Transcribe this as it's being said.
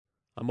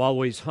I'm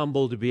always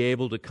humbled to be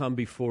able to come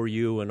before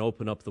you and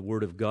open up the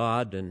Word of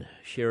God and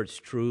share its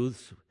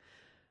truths.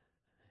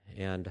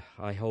 And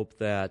I hope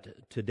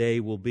that today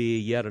will be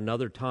yet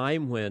another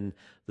time when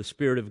the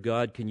Spirit of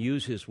God can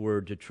use His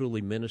Word to truly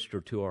minister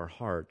to our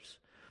hearts.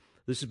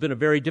 This has been a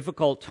very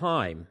difficult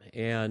time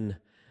in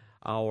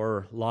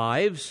our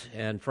lives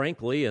and,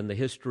 frankly, in the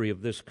history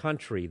of this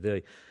country.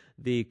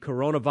 The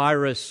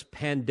coronavirus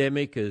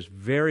pandemic is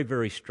very,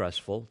 very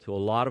stressful to a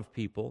lot of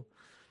people.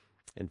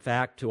 In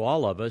fact, to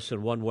all of us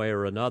in one way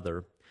or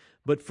another.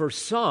 But for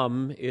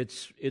some,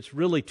 it's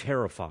really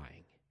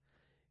terrifying.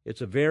 It's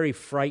a very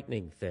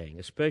frightening thing,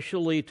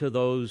 especially to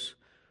those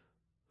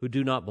who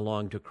do not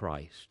belong to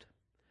Christ.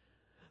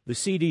 The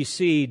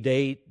CDC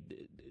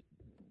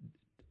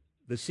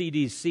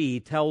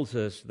tells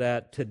us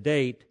that to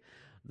date,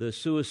 the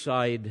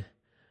suicide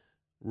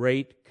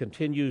rate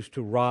continues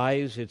to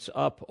rise. It's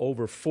up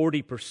over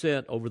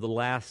 40% over the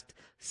last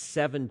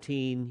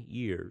 17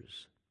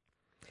 years.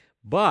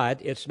 But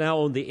it's now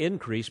on the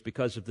increase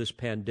because of this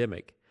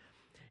pandemic.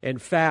 In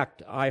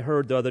fact, I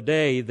heard the other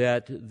day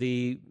that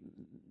the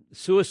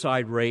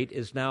suicide rate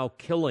is now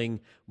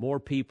killing more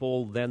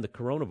people than the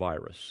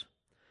coronavirus.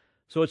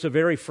 So it's a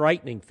very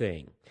frightening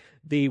thing.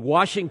 The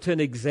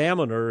Washington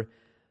Examiner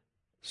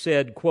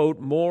said, quote,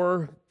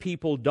 more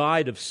people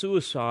died of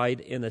suicide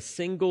in a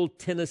single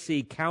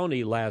Tennessee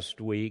county last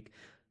week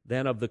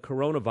than of the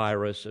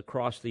coronavirus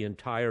across the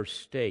entire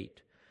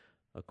state,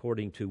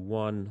 according to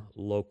one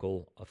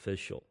local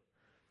official.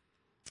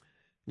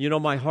 You know,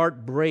 my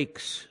heart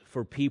breaks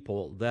for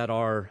people that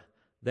are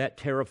that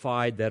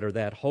terrified, that are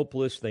that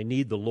hopeless. They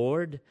need the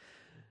Lord.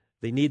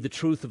 They need the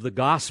truth of the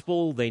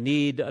gospel. They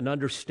need an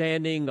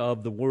understanding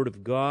of the Word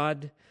of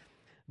God.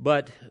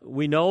 But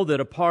we know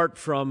that apart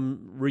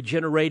from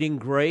regenerating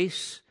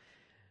grace,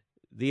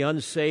 the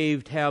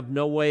unsaved have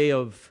no way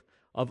of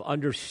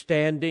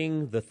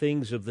understanding the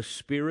things of the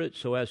Spirit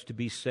so as to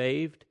be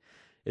saved.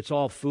 It's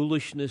all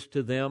foolishness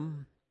to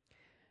them.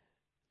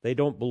 They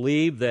don't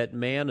believe that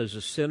man is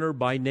a sinner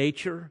by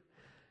nature.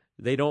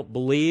 They don't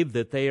believe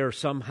that they are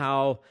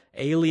somehow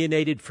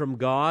alienated from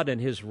God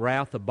and His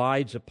wrath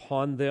abides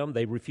upon them.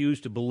 They refuse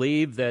to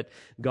believe that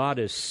God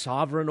is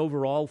sovereign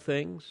over all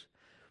things,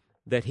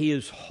 that He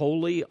is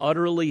holy,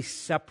 utterly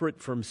separate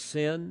from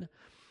sin.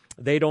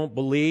 They don't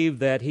believe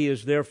that He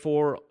is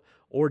therefore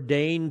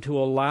ordained to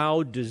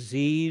allow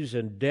disease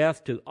and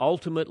death to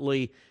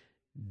ultimately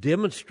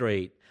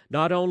demonstrate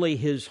not only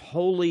His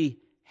holy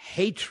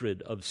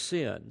hatred of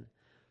sin,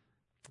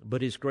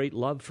 but His great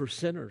love for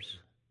sinners.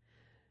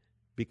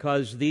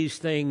 Because these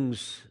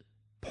things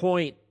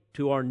point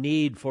to our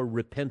need for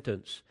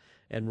repentance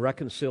and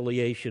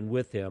reconciliation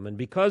with Him. And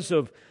because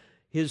of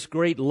His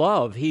great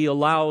love, He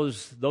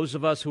allows those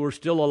of us who are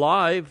still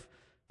alive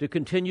to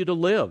continue to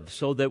live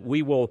so that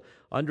we will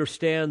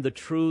understand the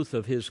truth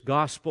of His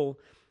gospel,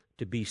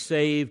 to be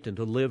saved and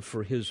to live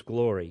for His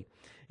glory.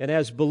 And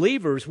as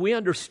believers, we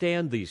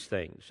understand these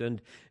things,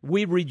 and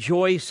we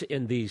rejoice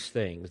in these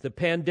things. The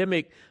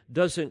pandemic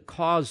doesn't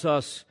cause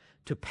us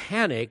to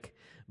panic,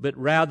 but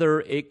rather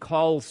it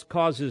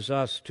causes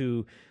us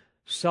to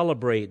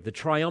celebrate the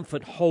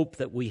triumphant hope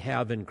that we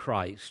have in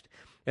Christ.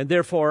 And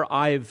therefore,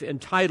 I've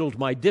entitled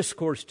my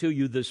discourse to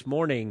you this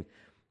morning,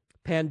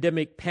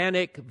 Pandemic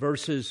Panic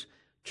versus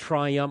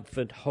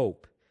Triumphant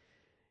Hope.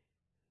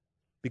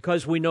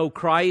 Because we know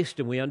Christ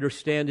and we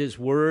understand His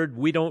Word,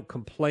 we don't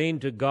complain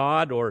to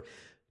God or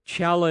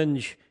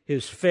challenge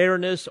His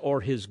fairness or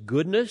His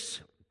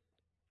goodness.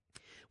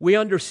 We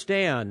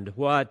understand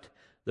what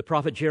the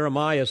prophet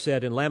Jeremiah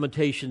said in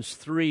Lamentations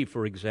 3,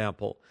 for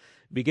example.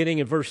 Beginning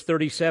in verse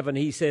 37,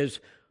 he says,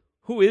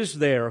 who is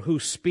there who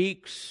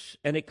speaks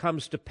and it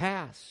comes to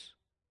pass,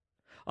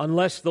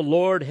 unless the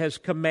Lord has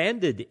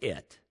commanded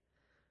it?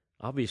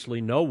 Obviously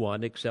no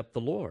one except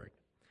the Lord.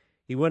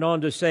 He went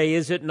on to say,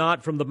 is it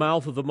not from the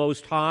mouth of the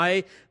Most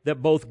High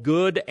that both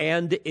good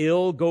and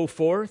ill go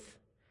forth?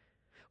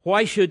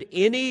 Why should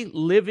any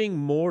living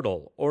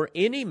mortal or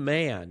any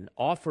man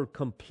offer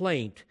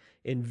complaint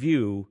in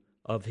view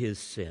of his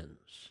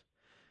sins?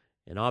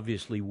 And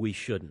obviously we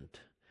shouldn't.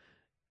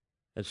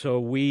 And so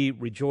we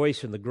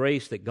rejoice in the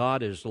grace that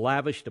God has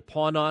lavished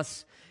upon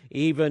us,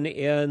 even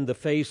in the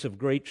face of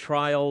great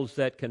trials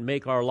that can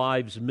make our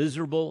lives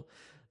miserable,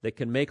 that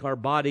can make our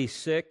bodies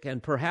sick,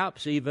 and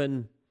perhaps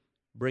even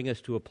bring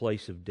us to a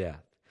place of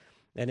death.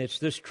 And it's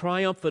this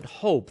triumphant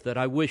hope that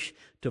I wish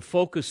to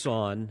focus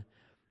on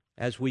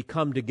as we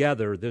come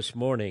together this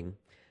morning.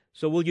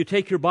 So will you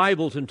take your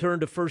Bibles and turn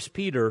to 1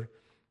 Peter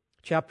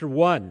chapter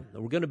 1.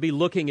 We're going to be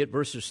looking at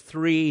verses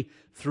 3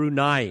 through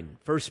 9.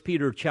 1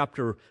 Peter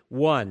chapter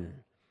 1.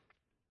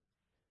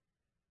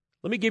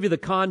 Let me give you the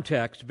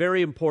context.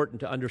 Very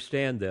important to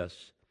understand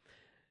this.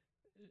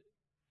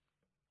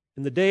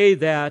 In the day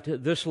that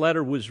this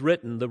letter was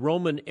written, the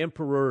Roman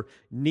Emperor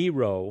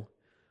Nero,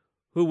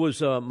 who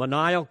was a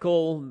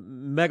maniacal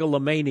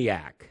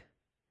megalomaniac,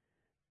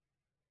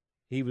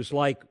 he was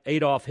like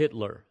Adolf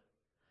Hitler,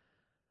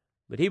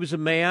 but he was a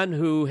man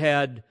who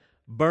had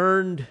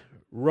burned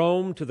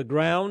Rome to the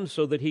ground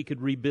so that he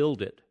could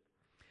rebuild it.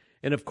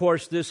 And of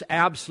course, this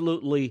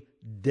absolutely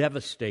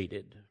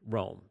devastated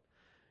Rome.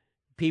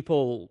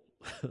 People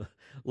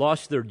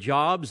lost their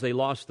jobs, they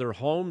lost their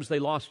homes, they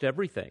lost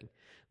everything.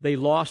 They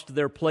lost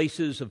their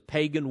places of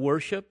pagan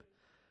worship.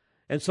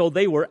 And so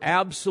they were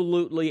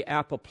absolutely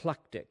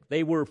apoplectic.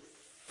 They were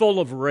full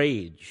of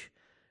rage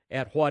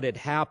at what had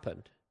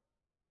happened.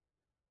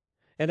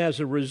 And as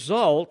a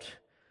result,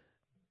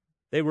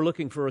 they were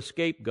looking for a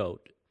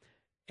scapegoat.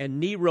 And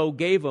Nero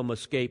gave them a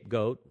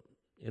scapegoat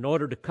in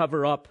order to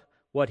cover up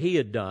what he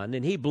had done,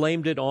 and he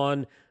blamed it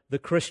on the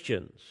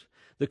Christians.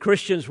 The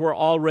Christians were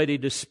already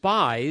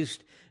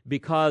despised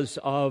because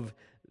of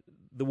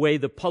the way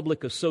the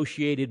public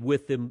associated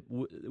with them,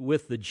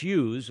 with the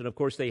Jews, and of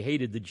course they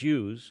hated the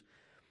Jews.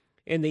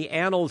 In the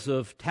Annals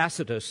of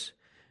Tacitus,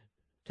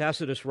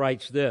 Tacitus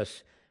writes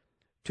this: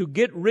 "To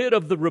get rid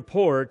of the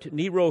report,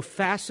 Nero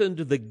fastened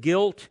the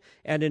guilt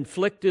and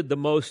inflicted the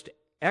most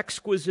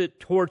exquisite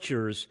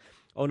tortures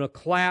on a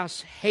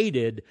class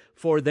hated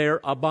for their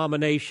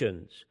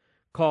abominations,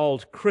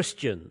 called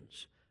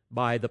Christians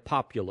by the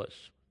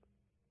populace."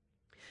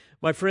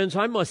 My friends,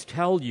 I must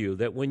tell you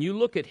that when you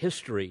look at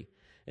history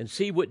and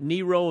see what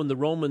Nero and the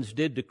Romans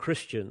did to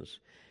Christians,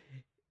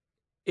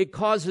 it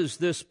causes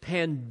this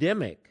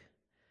pandemic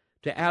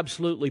to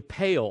absolutely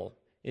pale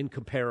in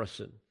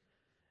comparison.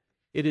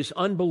 It is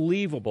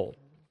unbelievable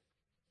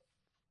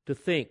to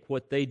think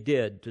what they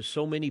did to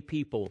so many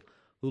people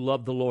who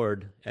love the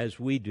Lord as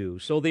we do.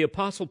 So the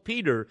Apostle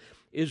Peter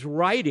is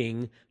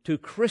writing to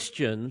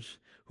Christians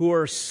who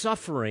are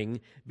suffering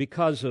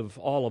because of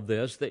all of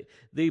this.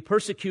 The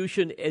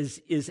persecution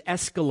is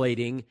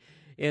escalating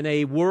in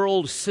a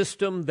world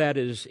system that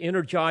is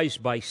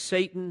energized by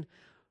Satan,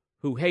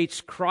 who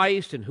hates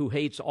Christ and who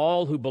hates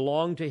all who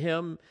belong to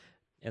him.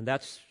 And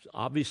that's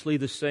obviously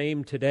the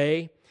same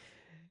today.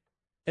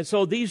 And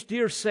so these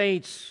dear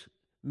saints,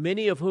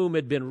 many of whom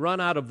had been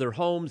run out of their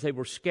homes, they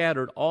were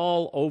scattered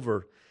all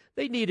over.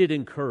 They needed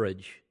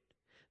encouragement.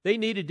 They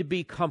needed to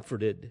be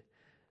comforted.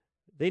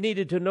 They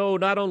needed to know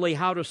not only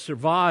how to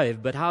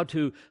survive, but how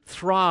to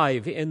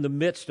thrive in the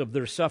midst of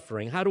their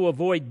suffering, how to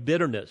avoid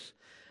bitterness,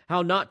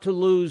 how not to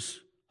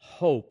lose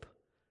hope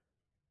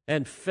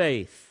and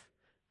faith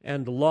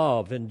and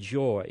love and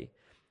joy.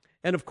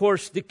 And of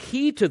course, the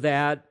key to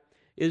that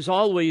is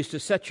always to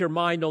set your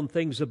mind on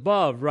things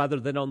above rather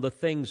than on the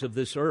things of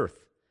this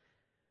earth.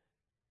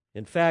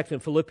 In fact,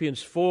 in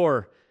Philippians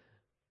 4,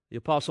 the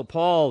Apostle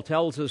Paul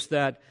tells us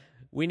that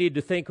we need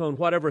to think on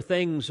whatever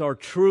things are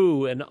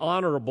true and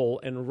honorable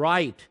and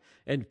right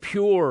and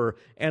pure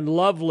and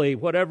lovely,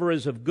 whatever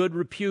is of good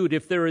repute,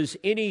 if there is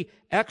any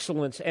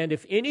excellence and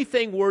if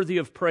anything worthy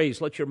of praise,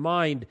 let your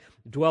mind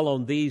dwell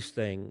on these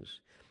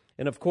things.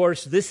 And of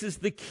course, this is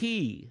the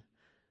key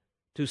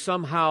to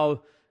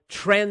somehow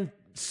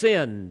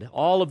transcend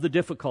all of the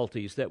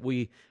difficulties that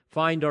we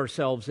find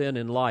ourselves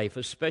in life,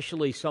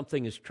 especially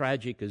something as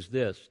tragic as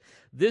this.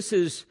 This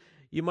is,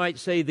 you might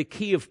say, the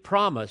key of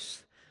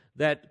promise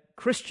that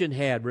Christian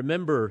had.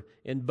 Remember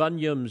in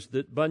Bunyan's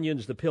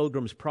The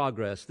Pilgrim's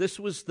Progress, this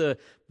was the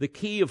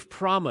key of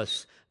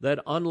promise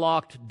that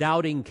unlocked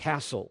Doubting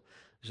Castle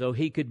so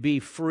he could be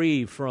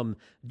free from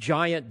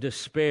giant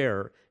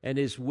despair and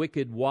his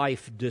wicked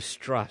wife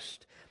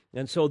distrust.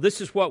 And so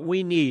this is what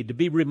we need, to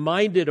be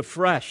reminded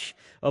afresh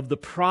of the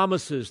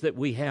promises that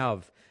we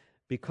have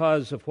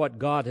because of what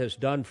God has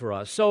done for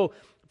us. So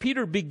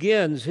Peter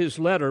begins his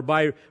letter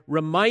by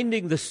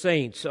reminding the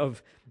saints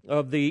of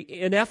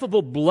the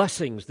ineffable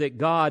blessings that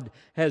God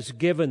has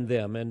given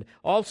them, and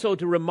also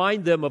to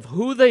remind them of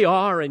who they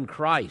are in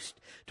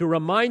Christ, to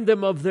remind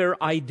them of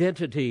their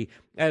identity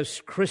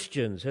as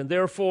Christians, and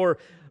therefore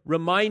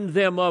remind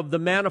them of the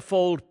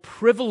manifold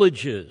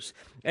privileges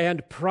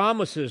and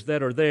promises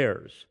that are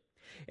theirs.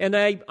 And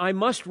I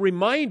must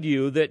remind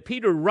you that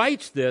Peter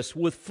writes this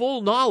with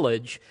full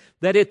knowledge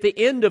that at the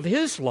end of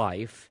his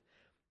life,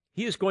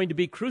 he is going to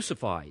be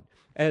crucified,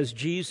 as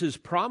Jesus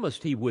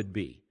promised he would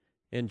be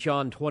in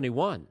John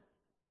 21.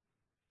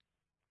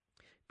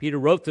 Peter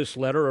wrote this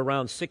letter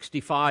around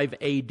 65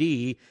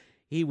 A.D.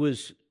 He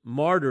was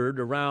martyred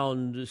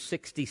around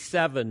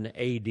 67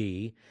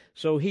 A.D.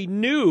 So he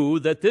knew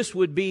that this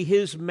would be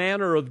his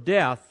manner of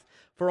death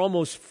for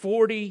almost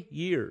 40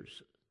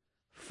 years.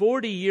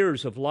 40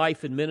 years of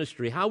life and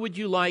ministry. How would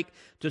you like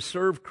to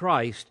serve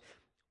Christ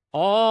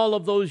all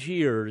of those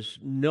years,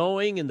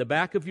 knowing in the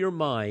back of your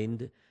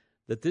mind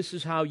that this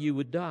is how you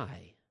would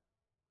die?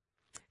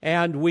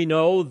 And we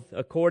know,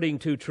 according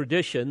to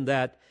tradition,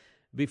 that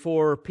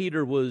before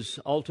Peter was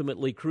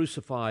ultimately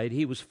crucified,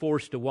 he was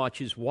forced to watch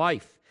his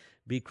wife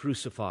be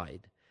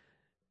crucified.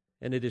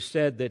 And it is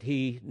said that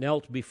he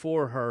knelt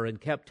before her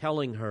and kept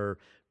telling her,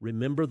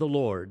 "Remember the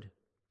Lord,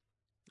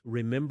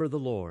 remember the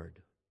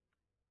Lord,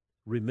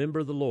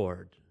 remember the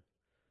Lord,"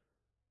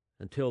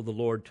 until the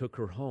Lord took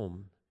her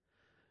home.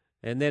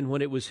 And then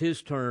when it was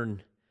his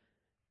turn,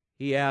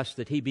 he asked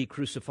that he be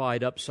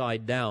crucified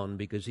upside down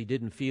because he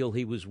didn't feel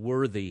he was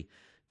worthy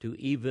to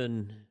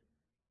even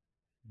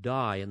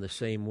die in the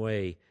same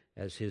way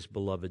as his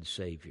beloved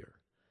Savior.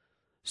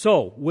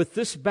 So, with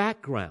this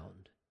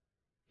background,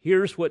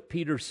 Here's what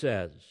Peter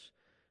says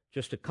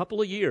just a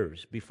couple of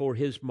years before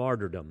his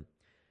martyrdom.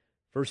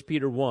 1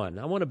 Peter 1.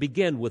 I want to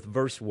begin with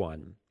verse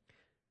 1.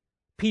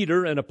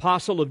 Peter, an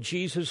apostle of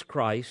Jesus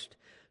Christ,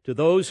 to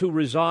those who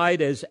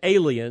reside as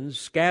aliens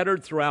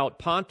scattered throughout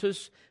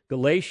Pontus,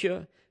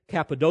 Galatia,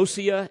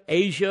 Cappadocia,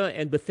 Asia,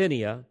 and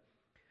Bithynia,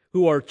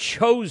 who are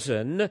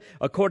chosen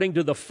according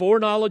to the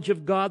foreknowledge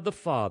of God the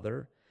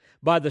Father,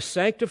 by the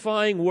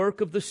sanctifying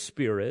work of the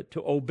Spirit,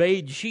 to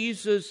obey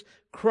Jesus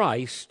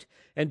Christ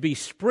and be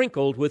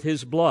sprinkled with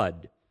His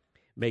blood.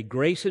 May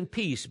grace and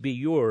peace be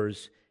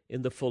yours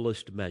in the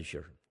fullest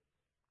measure.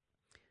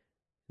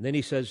 And then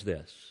he says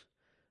this,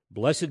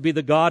 Blessed be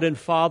the God and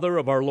Father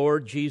of our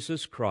Lord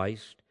Jesus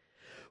Christ,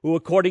 who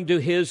according to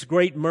His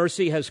great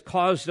mercy has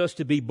caused us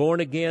to be born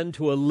again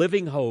to a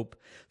living hope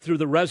through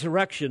the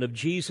resurrection of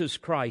Jesus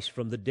Christ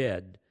from the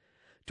dead,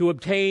 to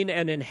obtain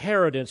an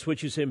inheritance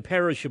which is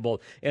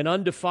imperishable and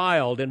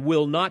undefiled and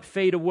will not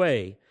fade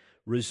away,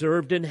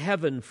 reserved in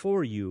heaven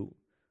for you,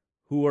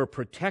 who are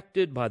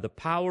protected by the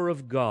power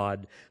of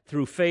God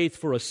through faith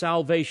for a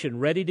salvation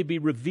ready to be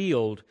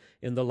revealed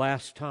in the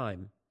last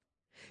time.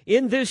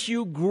 In this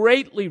you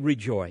greatly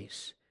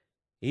rejoice,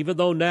 even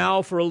though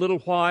now for a little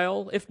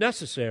while, if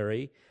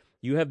necessary,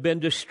 you have been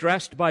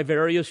distressed by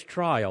various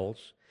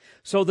trials,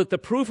 so that the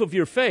proof of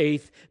your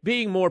faith,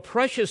 being more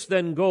precious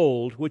than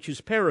gold, which is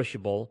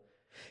perishable,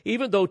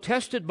 even though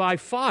tested by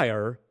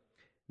fire,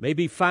 may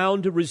be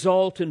found to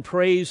result in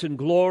praise and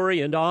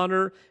glory and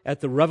honor at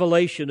the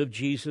revelation of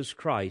Jesus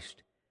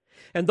Christ.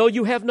 And though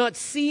you have not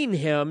seen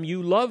Him,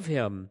 you love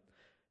Him.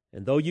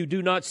 And though you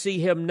do not see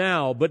Him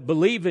now, but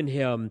believe in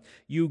Him,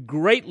 you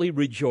greatly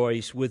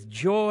rejoice with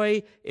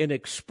joy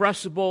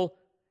inexpressible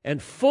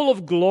and full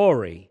of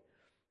glory,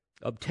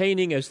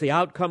 obtaining as the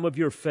outcome of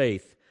your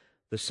faith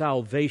the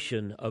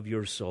salvation of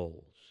your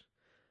souls.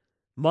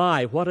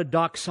 My, what a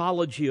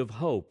doxology of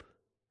hope.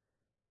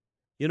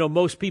 You know,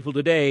 most people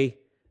today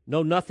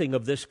know nothing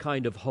of this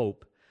kind of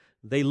hope.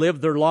 They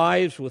live their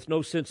lives with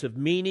no sense of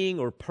meaning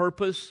or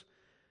purpose.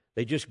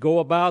 They just go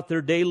about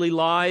their daily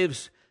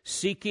lives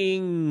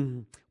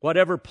seeking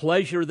whatever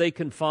pleasure they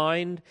can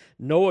find,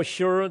 no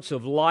assurance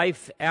of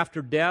life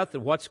after death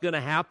and what's going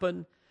to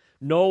happen,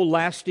 no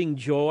lasting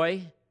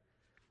joy.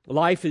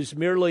 Life is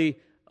merely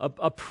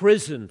a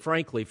prison,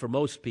 frankly, for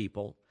most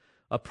people,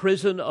 a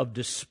prison of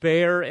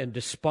despair and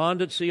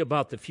despondency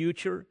about the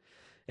future.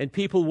 And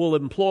people will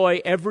employ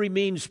every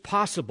means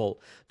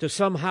possible to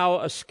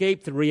somehow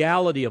escape the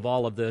reality of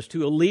all of this,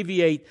 to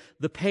alleviate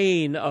the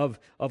pain of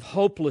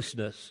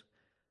hopelessness.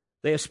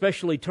 They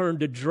especially turn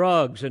to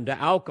drugs and to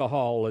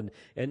alcohol and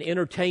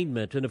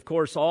entertainment and, of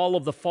course, all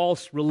of the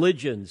false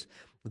religions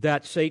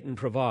that Satan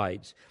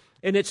provides.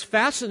 And it's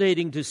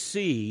fascinating to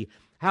see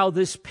how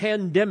this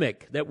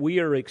pandemic that we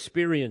are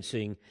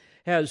experiencing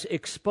has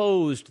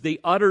exposed the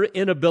utter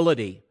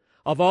inability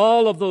of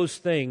all of those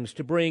things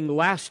to bring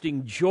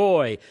lasting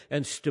joy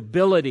and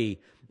stability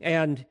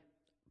and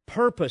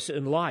purpose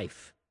in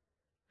life.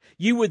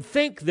 You would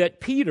think that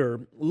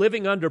Peter,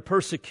 living under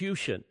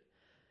persecution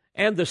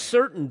and the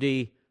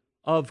certainty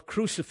of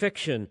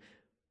crucifixion,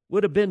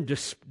 would have been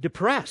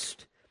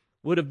depressed,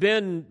 would have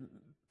been,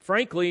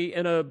 frankly,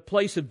 in a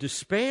place of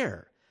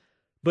despair.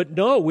 But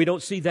no, we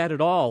don't see that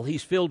at all.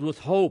 He's filled with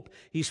hope.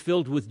 He's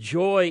filled with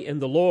joy in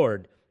the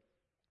Lord.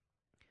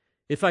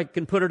 If I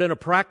can put it in a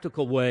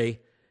practical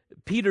way,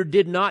 Peter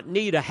did not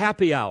need a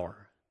happy hour.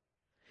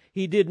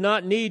 He did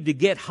not need to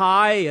get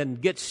high and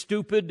get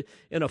stupid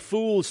in a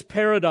fool's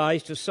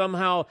paradise to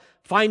somehow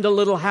find a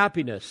little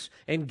happiness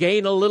and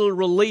gain a little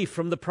relief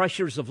from the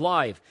pressures of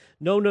life.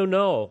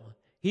 No.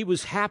 He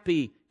was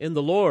happy in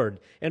the Lord.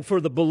 And for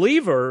the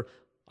believer,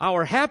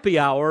 our happy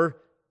hour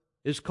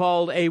is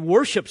called a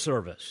worship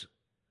service.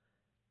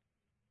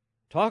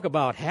 Talk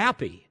about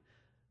happy.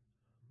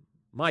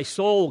 My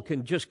soul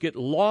can just get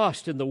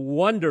lost in the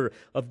wonder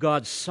of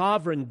God's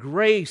sovereign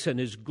grace and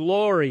His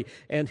glory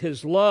and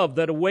His love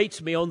that awaits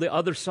me on the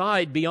other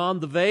side beyond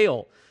the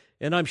veil.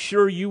 And I'm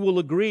sure you will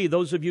agree,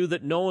 those of you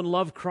that know and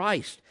love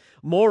Christ.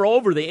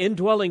 Moreover, the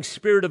indwelling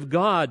Spirit of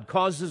God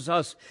causes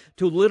us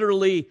to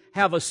literally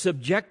have a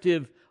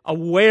subjective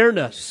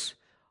awareness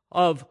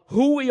of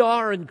who we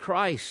are in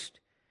Christ.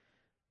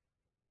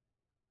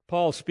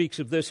 Paul speaks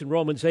of this in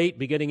Romans 8,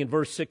 beginning in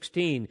verse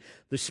 16.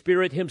 The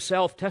Spirit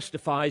Himself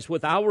testifies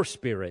with our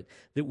spirit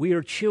that we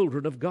are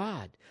children of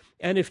God.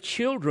 And if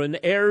children,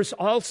 heirs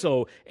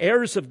also,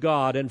 heirs of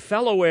God and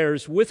fellow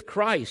heirs with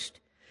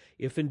Christ,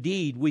 if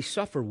indeed we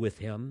suffer with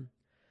Him,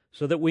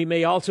 so that we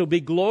may also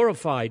be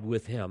glorified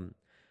with Him.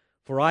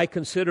 For I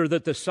consider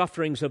that the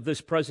sufferings of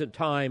this present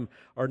time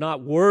are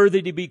not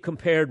worthy to be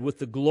compared with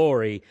the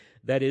glory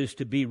that is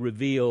to be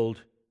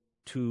revealed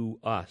to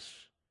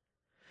us.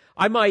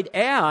 I might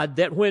add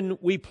that when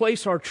we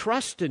place our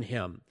trust in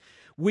Him,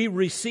 we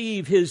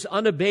receive His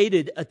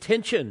unabated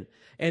attention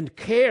and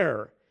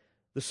care.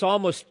 The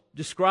psalmist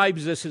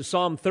describes this in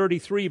Psalm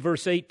 33,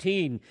 verse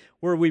 18,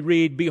 where we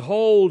read,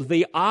 Behold,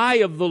 the eye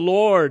of the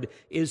Lord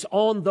is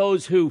on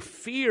those who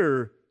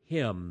fear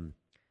Him,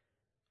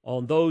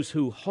 on those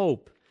who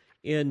hope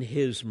in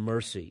His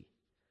mercy.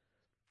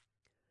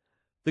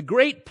 The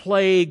great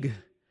plague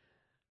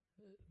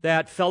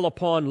that fell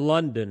upon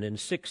London in the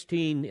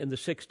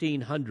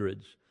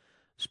 1600s,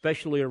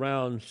 especially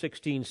around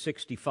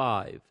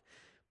 1665,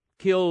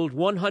 killed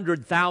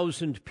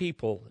 100,000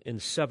 people in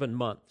 7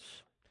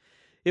 months.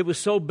 It was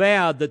so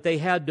bad that they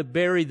had to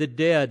bury the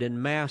dead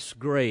in mass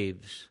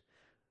graves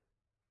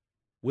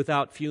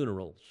without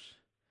funerals.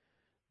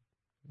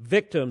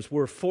 Victims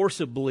were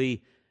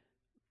forcibly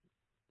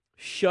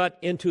shut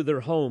into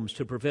their homes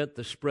to prevent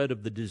the spread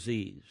of the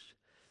disease.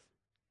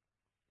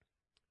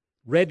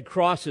 Red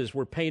crosses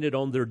were painted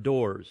on their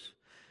doors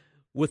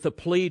with a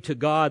plea to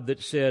God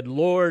that said,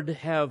 "Lord,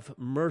 have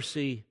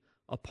mercy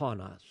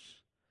upon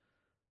us."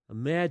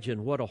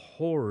 Imagine what a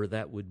horror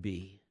that would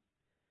be.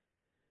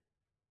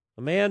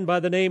 A man by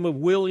the name of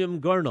William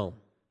Gurnall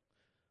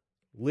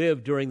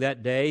lived during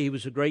that day. He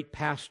was a great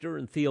pastor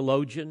and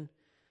theologian.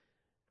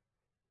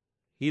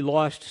 He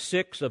lost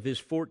 6 of his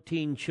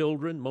 14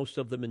 children, most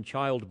of them in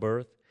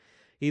childbirth.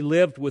 He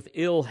lived with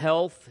ill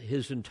health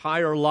his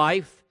entire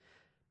life,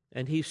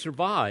 and he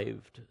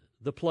survived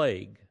the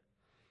plague.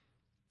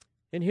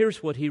 And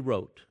here's what he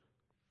wrote,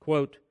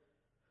 quote,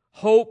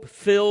 "Hope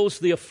fills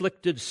the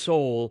afflicted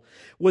soul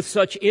with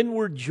such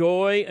inward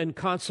joy and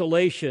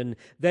consolation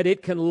that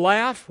it can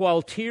laugh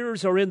while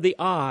tears are in the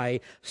eye,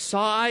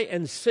 sigh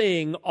and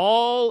sing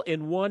all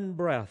in one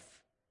breath.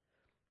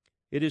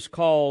 It is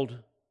called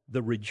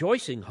the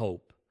rejoicing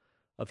hope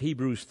of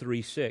Hebrews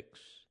 3:6.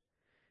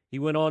 He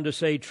went on to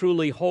say,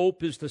 "Truly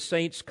hope is the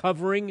saint's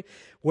covering,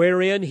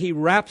 wherein he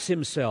wraps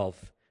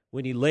himself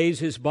when he lays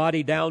his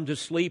body down to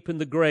sleep in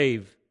the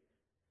grave.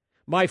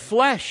 My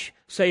flesh,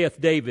 saith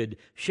David,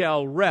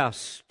 shall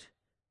rest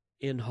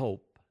in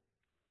hope."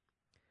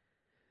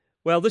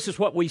 Well, this is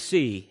what we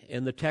see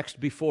in the text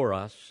before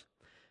us.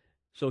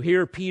 So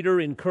here Peter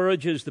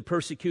encourages the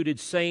persecuted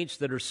saints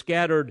that are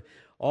scattered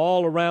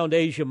all around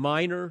Asia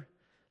Minor,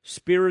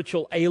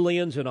 spiritual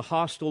aliens in a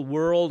hostile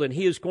world, and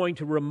he is going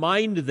to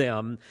remind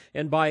them,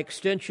 and by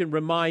extension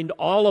remind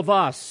all of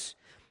us,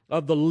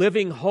 of the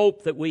living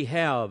hope that we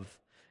have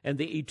and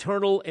the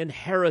eternal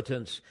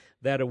inheritance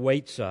that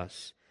awaits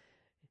us.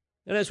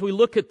 And as we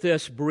look at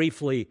this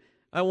briefly,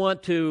 I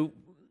want to,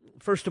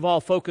 first of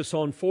all, focus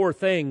on 4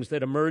 things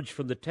that emerge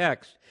from the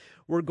text.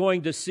 We're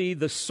going to see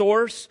the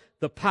source,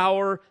 the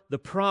power, the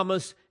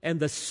promise, and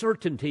the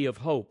certainty of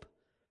hope.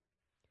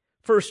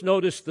 First,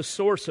 notice the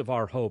source of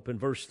our hope in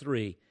verse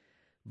 3.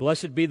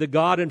 "Blessed be the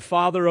God and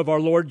Father of our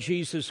Lord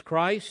Jesus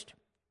Christ,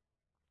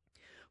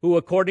 who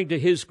according to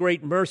His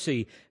great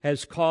mercy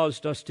has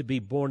caused us to be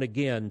born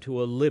again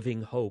to a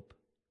living hope."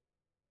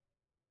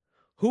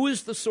 Who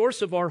is the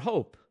source of our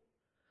hope?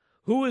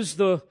 Who is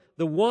the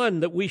one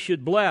that we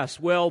should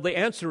bless? Well, the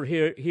answer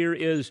here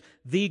is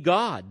the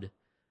God,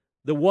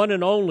 the one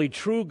and only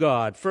true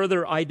God,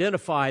 further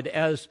identified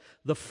as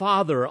the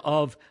Father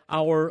of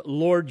our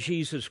Lord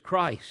Jesus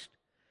Christ.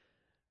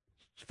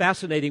 It's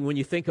fascinating when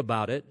you think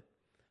about it.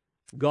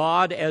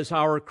 God, as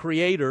our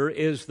Creator,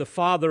 is the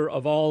Father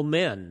of all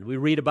men. We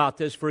read about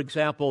this, for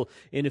example,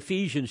 in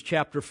Ephesians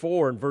chapter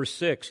 4 and verse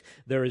 6.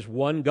 There is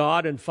one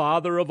God and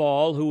Father of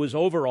all, who is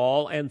over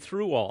all and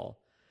through all.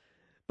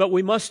 But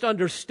we must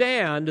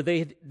understand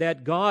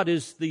that God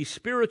is the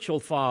spiritual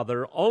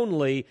Father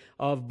only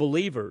of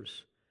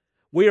believers.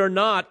 We are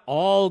not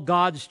all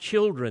God's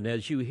children,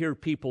 as you hear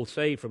people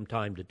say from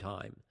time to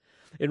time.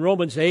 In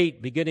Romans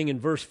 8, beginning in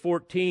verse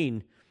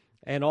 14,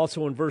 and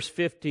also in verse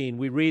 15,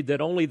 we read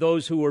that only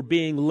those who are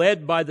being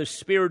led by the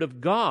Spirit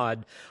of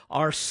God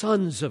are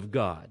sons of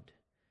God.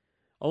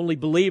 Only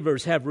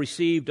believers have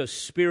received a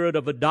spirit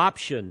of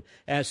adoption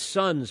as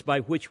sons,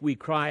 by which we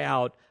cry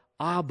out,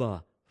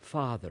 "Abba,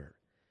 Father."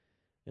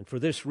 And for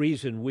this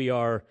reason we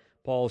are,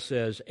 Paul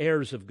says,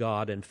 heirs of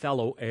God and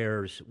fellow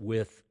heirs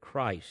with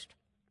Christ.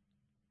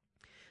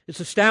 It's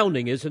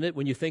astounding, isn't it,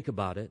 when you think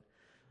about it,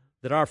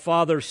 that our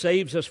Father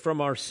saves us from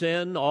our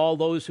sin, all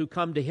those who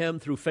come to Him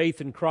through faith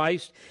in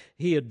Christ.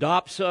 He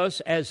adopts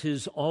us as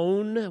His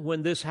own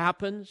when this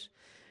happens.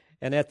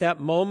 And at that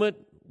moment,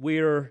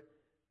 we're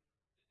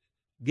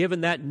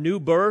given that new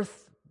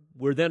birth.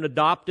 We're then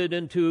adopted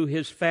into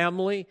His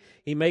family.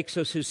 He makes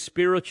us His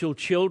spiritual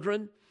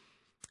children.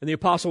 And the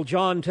Apostle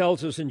John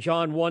tells us in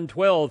John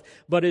 1:12,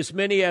 "But as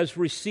many as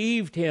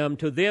received Him,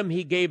 to them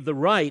He gave the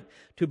right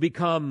to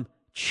become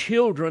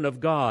children of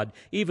God,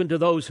 even to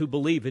those who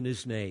believe in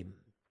His name."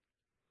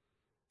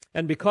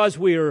 And because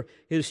we are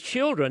His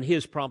children, He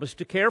has promised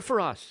to care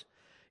for us.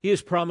 He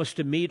has promised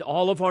to meet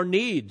all of our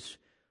needs.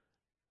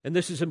 And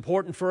this is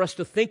important for us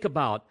to think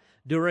about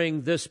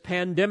during this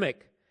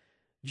pandemic.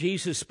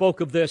 Jesus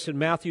spoke of this in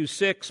Matthew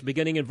 6,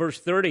 beginning in verse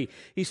 30.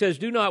 He says,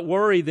 "Do not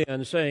worry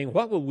then, saying,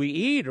 what will we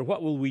eat, or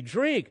what will we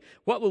drink?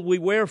 What will we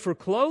wear for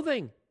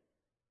clothing?"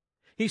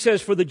 He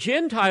says, "For the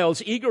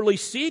Gentiles eagerly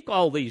seek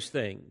all these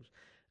things."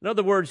 In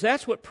other words,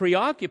 that's what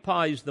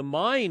preoccupies the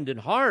mind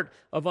and heart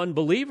of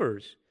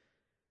unbelievers.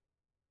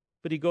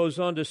 But he goes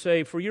on to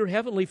say, "For your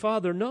heavenly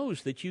Father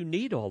knows that you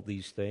need all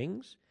these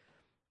things."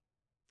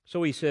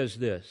 So he says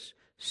this,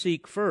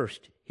 "Seek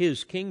first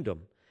His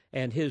kingdom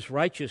and His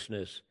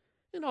righteousness,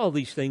 and all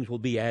these things will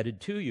be added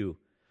to you.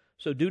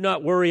 So do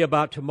not worry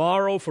about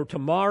tomorrow, for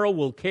tomorrow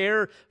will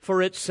care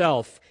for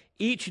itself.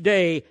 Each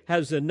day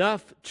has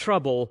enough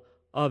trouble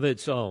of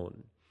its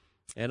own.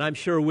 And I'm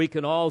sure we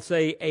can all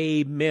say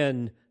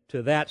amen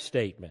to that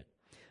statement.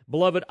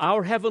 Beloved,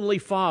 our Heavenly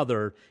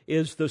Father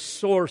is the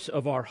source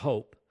of our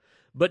hope.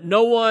 But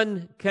no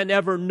one can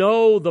ever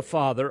know the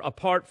Father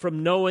apart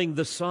from knowing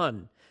the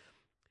Son.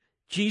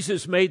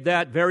 Jesus made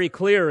that very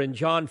clear in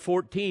John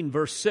 14,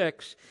 verse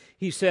 6.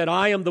 He said,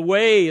 I am the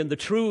way and the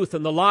truth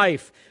and the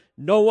life.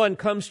 No one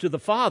comes to the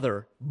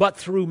Father but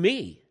through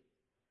me.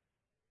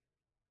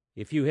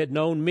 If you had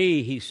known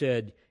me, he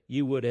said,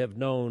 you would have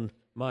known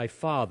my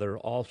Father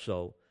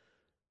also.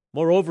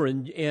 Moreover,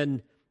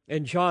 in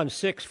John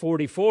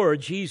 6:44,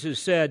 Jesus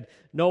said,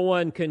 no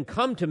one can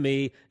come to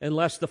me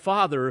unless the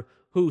Father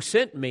who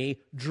sent me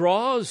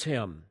draws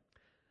him.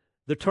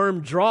 The term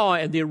draw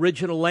in the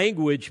original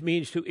language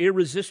means to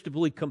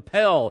irresistibly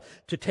compel,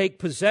 to take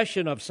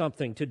possession of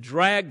something, to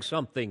drag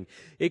something.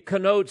 It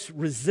connotes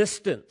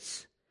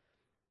resistance.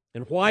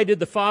 And why did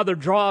the Father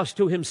draw us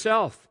to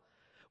himself?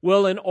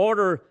 Well, in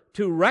order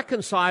to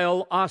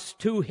reconcile us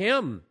to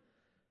him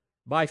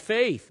by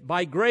faith,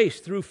 by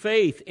grace, through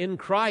faith in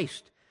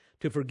Christ,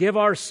 to forgive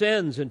our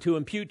sins and to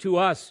impute to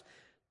us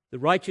the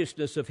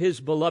righteousness of his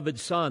beloved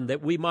Son,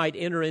 that we might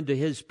enter into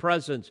his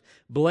presence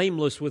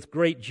blameless with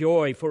great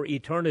joy for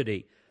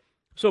eternity.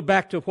 So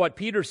back to what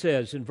Peter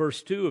says in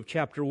verse 2 of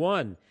chapter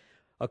 1.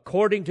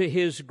 According to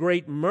his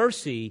great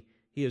mercy,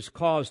 he has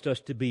caused us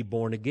to be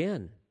born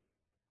again.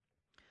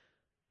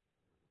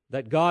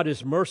 That God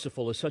is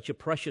merciful is such a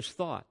precious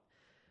thought.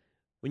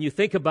 When you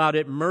think about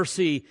it,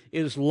 mercy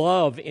is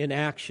love in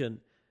action.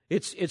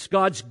 It's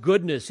God's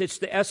goodness. It's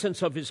the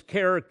essence of his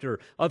character,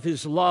 of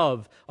his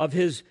love, of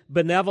his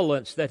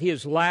benevolence that he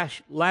has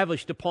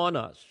lavished upon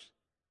us.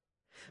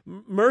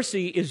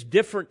 Mercy is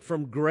different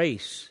from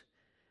grace.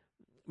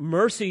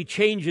 Mercy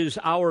changes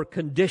our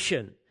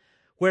condition,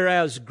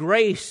 whereas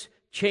grace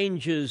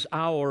changes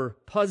our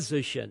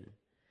position.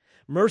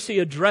 Mercy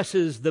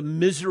addresses the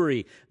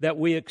misery that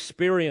we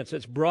experience.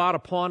 It's brought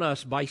upon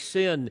us by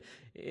sin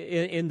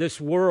in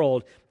this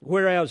world,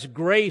 whereas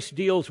grace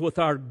deals with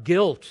our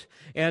guilt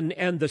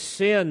and the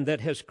sin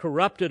that has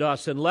corrupted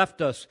us and left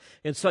us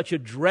in such a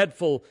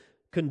dreadful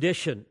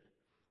condition.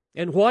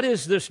 And what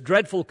is this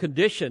dreadful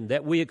condition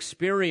that we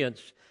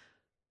experience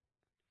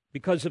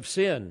because of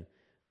sin?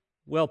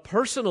 Well,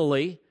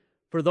 personally,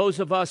 for those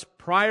of us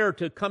prior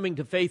to coming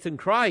to faith in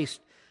Christ,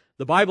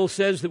 the Bible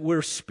says that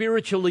we're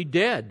spiritually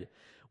dead.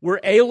 We're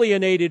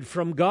alienated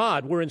from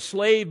God. We're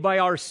enslaved by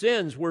our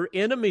sins. We're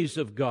enemies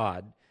of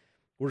God.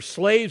 We're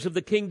slaves of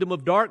the kingdom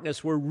of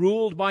darkness. We're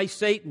ruled by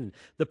Satan,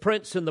 the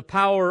prince and the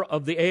power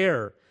of the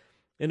air.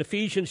 In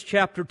Ephesians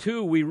chapter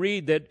 2, we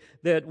read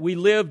that we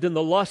lived in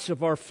the lusts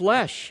of our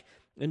flesh,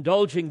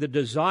 indulging the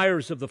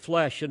desires of the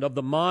flesh and of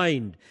the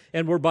mind,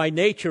 and were by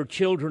nature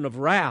children of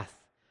wrath.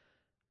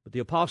 But the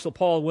Apostle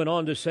Paul went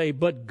on to say,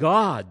 but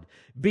God,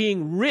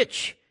 being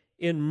rich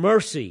in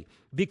mercy,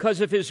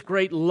 because of his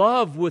great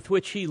love with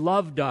which he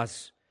loved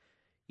us,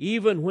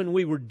 even when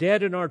we were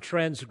dead in our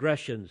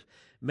transgressions,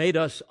 made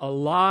us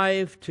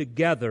alive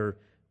together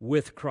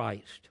with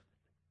Christ.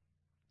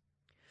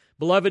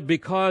 Beloved,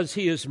 because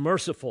he is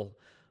merciful,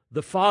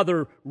 the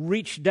Father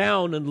reached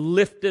down and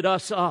lifted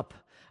us up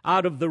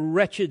out of the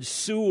wretched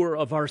sewer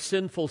of our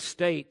sinful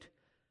state.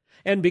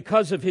 And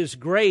because of his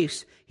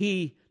grace,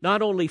 he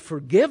not only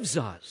forgives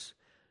us,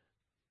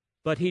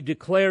 but he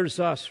declares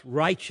us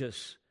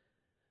righteous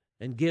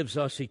and gives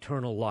us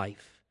eternal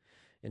life.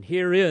 And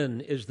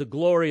herein is the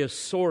glorious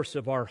source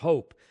of our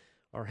hope.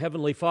 Our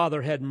Heavenly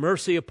Father had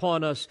mercy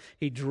upon us.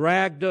 He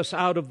dragged us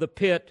out of the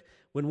pit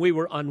when we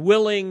were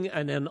unwilling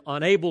and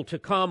unable to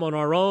come on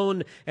our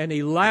own, and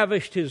he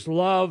lavished his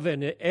love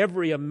and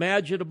every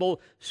imaginable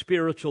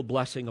spiritual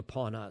blessing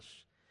upon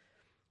us.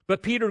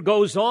 But Peter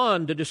goes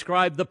on to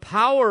describe the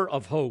power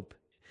of hope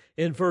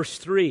in verse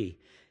 3.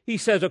 He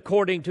says,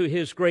 according to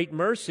his great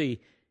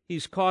mercy,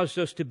 he's caused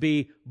us to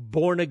be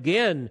born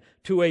again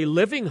to a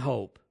living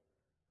hope.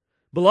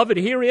 Beloved,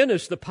 herein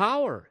is the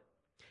power.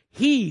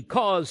 He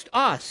caused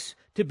us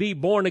to be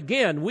born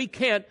again. We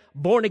can't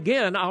born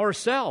again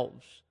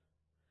ourselves.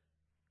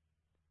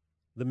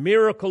 The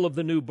miracle of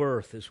the new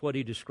birth is what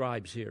he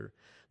describes here.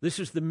 This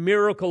is the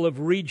miracle of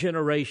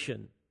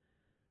regeneration.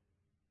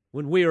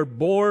 When we are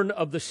born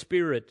of the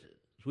Spirit,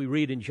 as we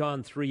read in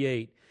John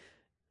 3:8.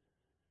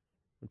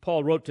 When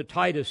Paul wrote to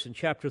Titus in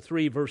chapter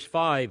 3, verse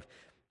 5,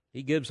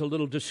 he gives a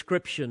little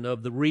description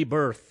of the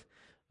rebirth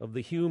of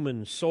the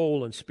human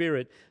soul and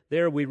spirit.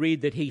 There we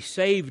read that he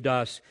saved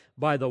us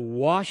by the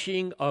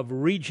washing of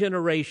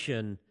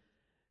regeneration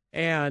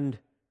and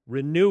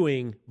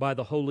renewing by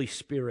the Holy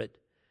Spirit.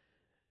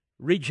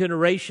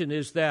 Regeneration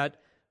is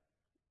that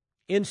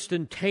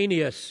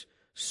instantaneous,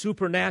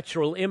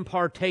 supernatural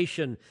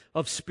impartation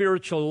of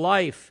spiritual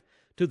life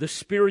to the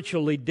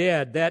spiritually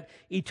dead that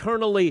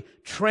eternally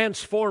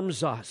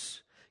transforms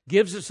us,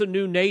 gives us a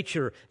new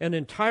nature, an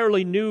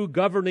entirely new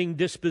governing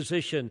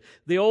disposition.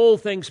 The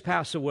old things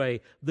pass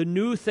away, the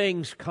new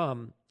things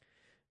come.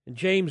 In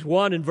James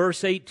 1 and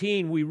verse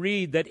 18, we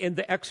read that in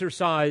the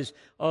exercise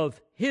of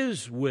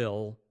His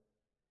will,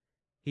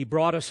 He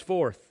brought us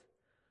forth.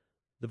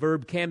 The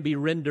verb can be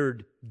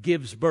rendered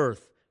gives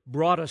birth,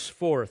 brought us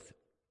forth.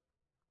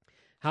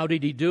 How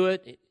did He do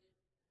it?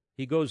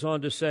 He goes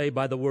on to say,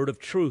 by the word of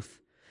truth,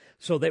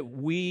 so that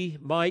we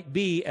might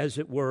be, as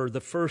it were, the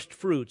first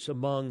fruits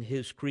among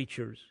His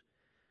creatures.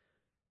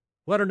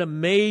 What an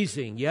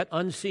amazing yet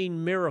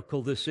unseen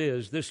miracle this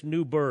is, this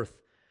new birth.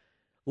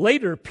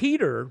 Later,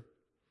 Peter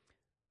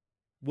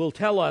will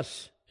tell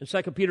us in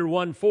 2 Peter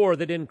 1:4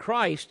 that in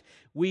Christ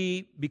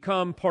we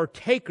become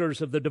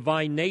partakers of the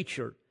divine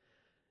nature.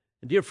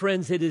 And dear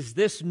friends, it is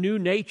this new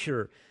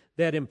nature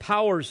that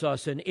empowers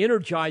us and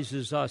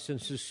energizes us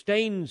and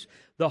sustains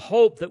the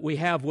hope that we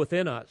have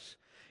within us.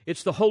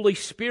 It's the Holy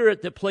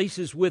Spirit that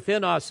places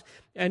within us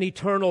an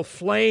eternal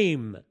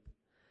flame.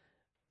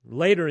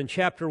 Later in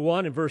chapter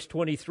 1 and verse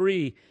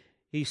 23,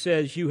 he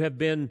says, you have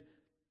been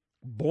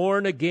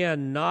born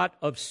again, not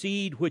of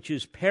seed which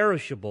is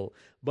perishable,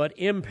 but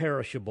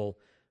imperishable,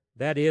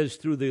 that is,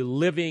 through the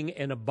living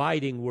and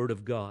abiding Word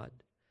of God.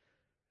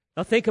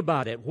 Now think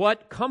about it.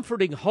 What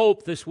comforting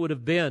hope this would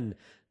have been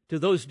to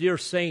those dear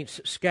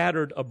saints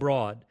scattered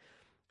abroad.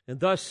 And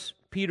thus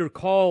Peter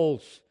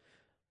calls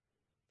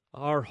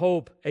our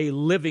hope a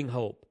living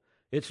hope.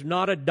 It's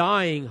not a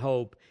dying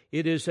hope.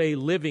 It is a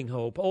living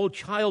hope. Oh,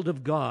 child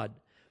of God,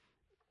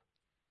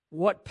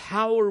 what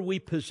power we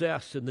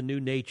possess in the new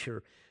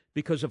nature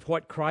because of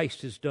what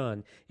Christ has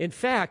done. In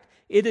fact,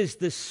 it is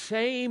the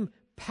same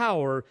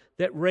power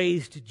that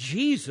raised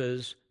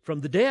Jesus from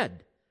the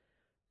dead.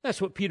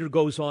 That's what Peter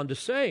goes on to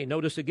say.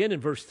 Notice again in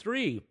verse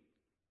 3.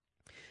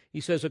 He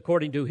says,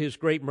 according to His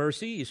great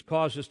mercy, He's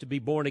caused us to be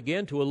born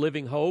again to a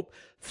living hope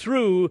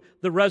through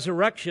the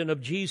resurrection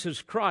of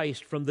Jesus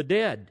Christ from the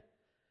dead.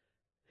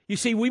 You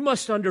see, we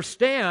must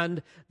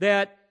understand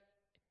that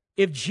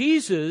if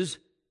Jesus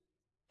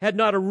had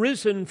not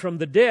arisen from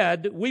the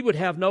dead, we would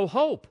have no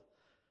hope.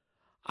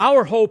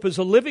 Our hope is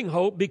a living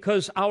hope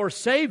because our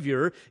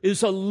Savior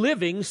is a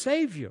living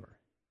Savior.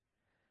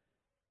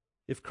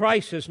 If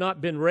Christ has not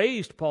been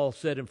raised, Paul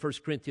said in 1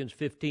 Corinthians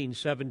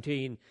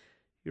 15:17,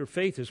 your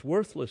faith is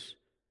worthless.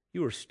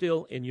 You are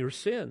still in your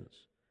sins.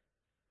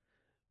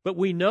 But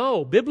we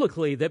know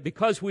biblically that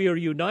because we are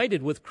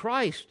united with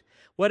Christ,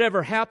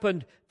 whatever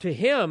happened to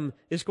Him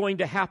is going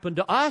to happen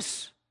to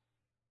us.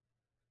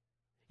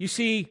 You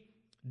see,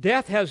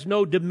 death has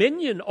no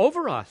dominion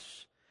over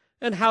us.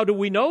 And how do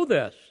we know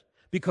this?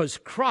 Because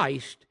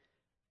Christ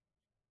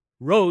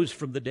rose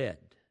from the dead.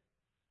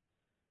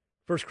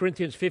 1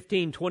 Corinthians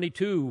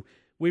 15:22,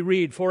 we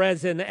read, for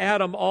as in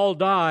Adam all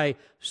die,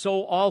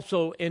 so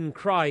also in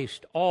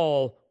Christ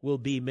all will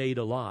be made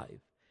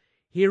alive.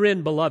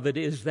 Herein, beloved,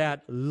 is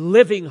that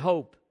living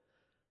hope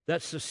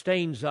that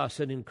sustains us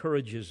and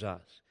encourages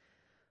us.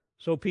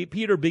 So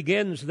Peter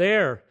begins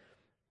there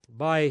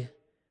by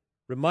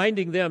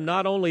reminding them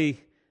not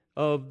only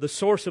of the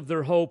source of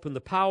their hope and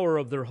the power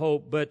of their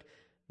hope, but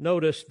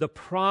notice the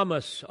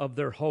promise of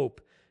their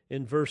hope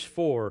in verse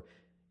 4.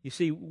 You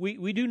see,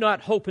 we do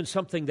not hope in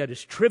something that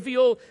is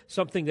trivial,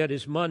 something that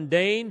is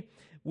mundane.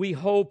 We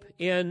hope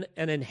in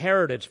an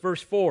inheritance.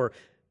 Verse 4,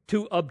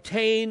 to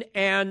obtain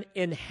an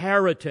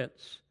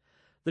inheritance.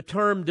 The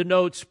term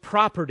denotes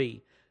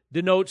property,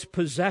 denotes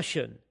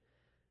possession.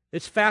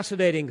 It's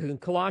fascinating. In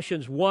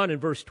Colossians 1 and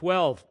verse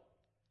 12,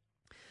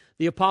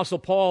 the Apostle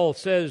Paul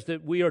says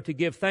that we are to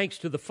give thanks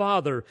to the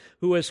Father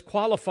who has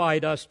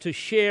qualified us to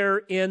share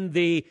in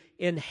the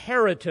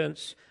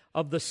inheritance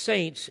of the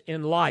saints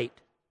in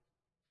light.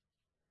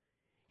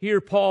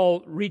 Here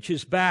Paul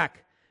reaches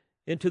back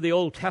into the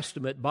Old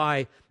Testament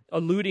by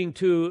alluding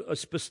to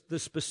the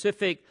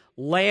specific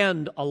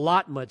land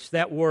allotments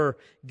that were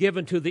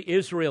given to the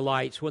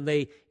Israelites when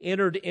they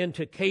entered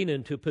into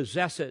Canaan to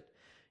possess it.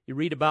 You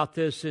read about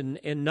this in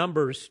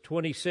Numbers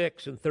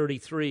 26 and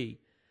 33.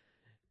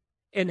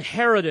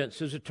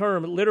 Inheritance is a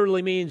term. It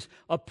literally means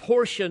a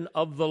portion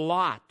of the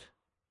lot.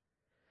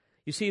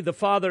 You see, the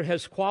Father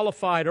has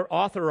qualified or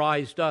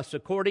authorized us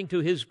according to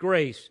His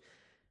grace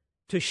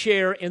to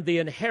share in the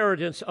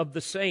inheritance of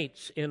the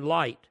saints in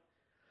light.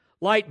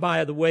 Light,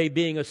 by the way,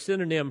 being a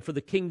synonym for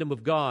the kingdom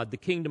of God, the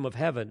kingdom of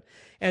heaven.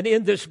 And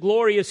in this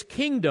glorious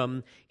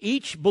kingdom,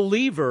 each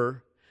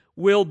believer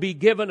will be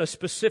given a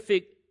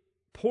specific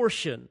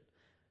portion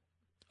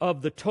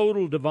of the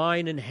total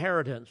divine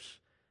inheritance.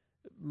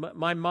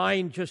 My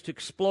mind just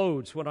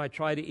explodes when I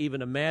try to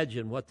even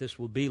imagine what this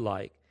will be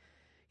like.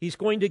 He's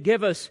going to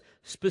give us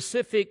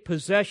specific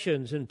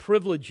possessions and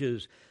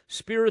privileges,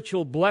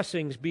 spiritual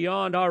blessings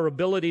beyond our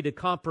ability to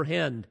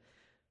comprehend.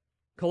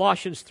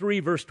 Colossians 3,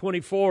 verse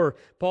 24,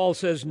 Paul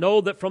says,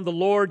 know that from the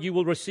Lord you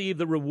will receive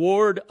the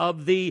reward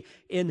of the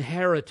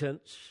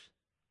inheritance.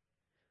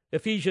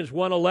 Ephesians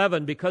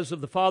 1:11, because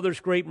of the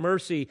Father's great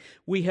mercy,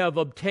 we have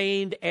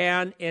obtained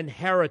an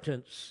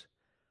inheritance.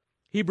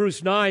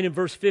 Hebrews 9 and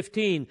verse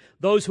 15,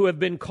 those who have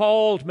been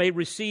called may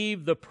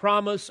receive the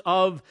promise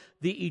of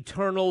the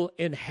eternal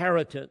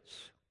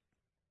inheritance.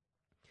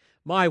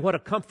 My, what a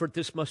comfort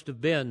this must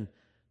have been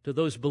to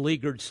those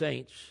beleaguered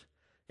saints.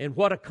 And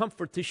what a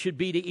comfort this should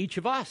be to each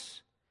of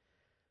us.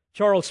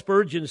 Charles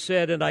Spurgeon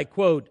said, and I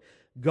quote,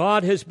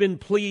 "God has been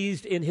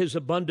pleased in His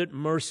abundant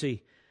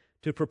mercy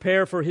to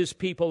prepare for His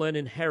people an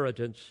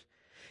inheritance.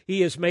 He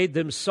has made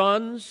them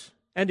sons,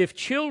 and if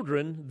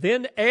children,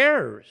 then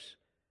heirs.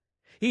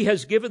 He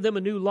has given them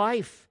a new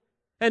life,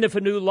 and if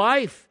a new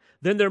life,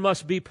 then there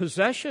must be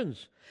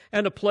possessions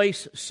and a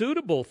place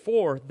suitable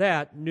for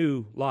that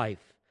new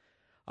life.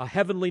 A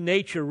heavenly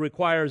nature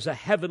requires a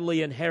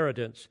heavenly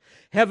inheritance.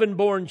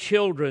 Heaven-born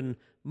children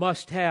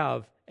must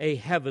have a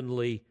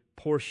heavenly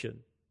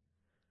portion."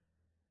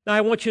 Now,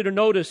 I want you to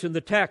notice in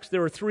the text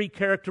there are three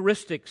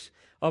characteristics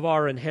of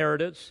our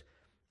inheritance.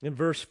 In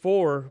verse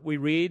 4, we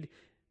read,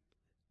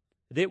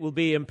 that it will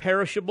be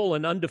imperishable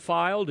and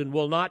undefiled and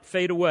will not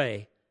fade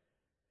away.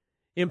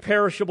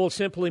 Imperishable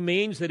simply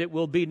means that it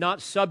will be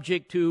not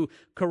subject to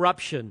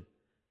corruption,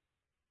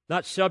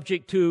 not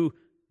subject to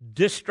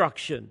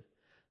destruction.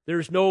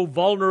 There's no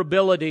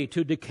vulnerability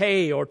to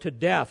decay or to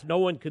death. No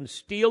one can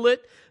steal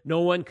it.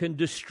 No one can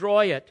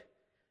destroy it.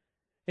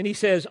 And he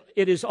says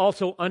it is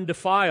also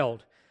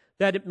undefiled.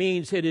 That it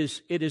means it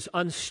is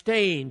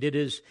unstained. It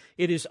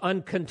is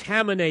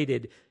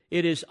uncontaminated.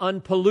 It is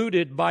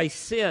unpolluted by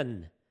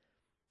sin.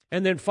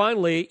 And then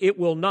finally, it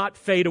will not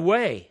fade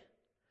away.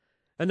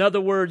 In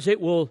other words, it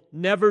will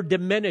never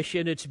diminish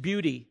in its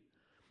beauty.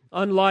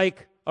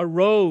 Unlike a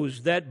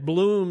rose that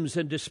blooms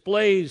and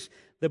displays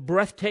the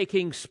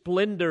breathtaking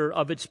splendor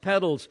of its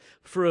petals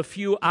for a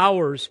few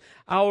hours,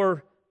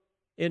 our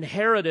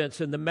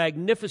inheritance and the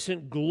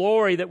magnificent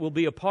glory that will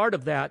be a part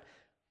of that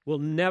will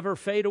never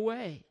fade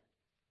away.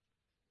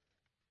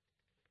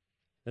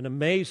 An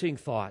amazing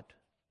thought.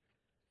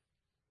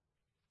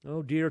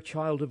 Oh, dear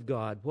child of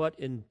God, what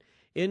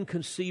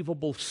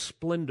inconceivable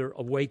splendor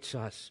awaits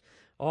us,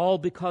 all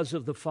because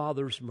of the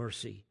Father's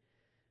mercy.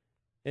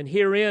 And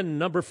herein,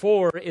 number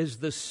 4, is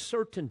the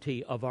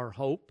certainty of our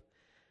hope.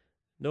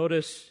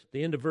 Notice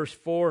the end of verse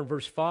 4 and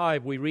verse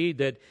 5, we read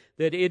that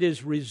it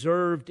is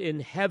reserved in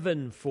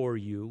heaven for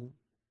you.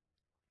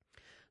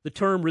 The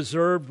term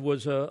reserved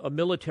was a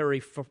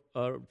military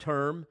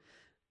term.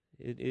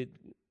 It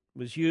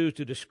was used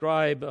to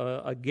describe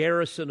a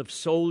garrison of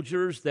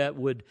soldiers that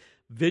would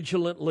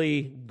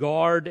vigilantly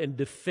guard and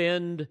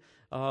defend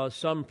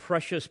some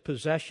precious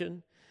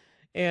possession.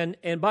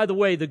 And by the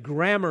way, the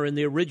grammar in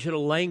the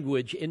original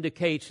language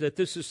indicates that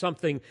this is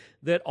something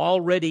that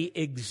already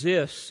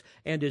exists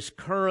and is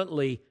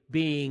currently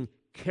being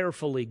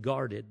carefully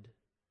guarded.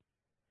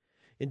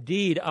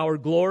 Indeed, our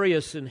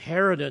glorious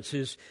inheritance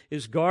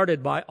is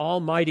guarded by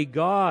Almighty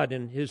God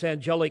and His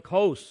angelic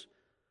hosts.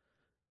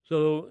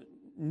 So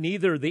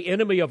neither the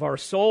enemy of our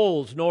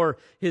souls, nor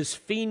his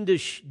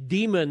fiendish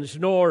demons,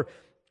 nor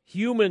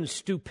human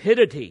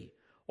stupidity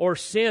or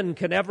sin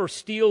can ever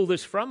steal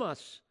this from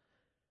us.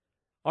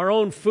 Our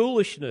own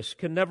foolishness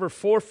can never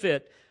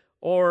forfeit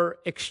or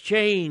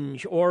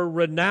exchange or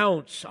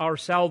renounce our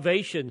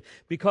salvation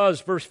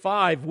because, verse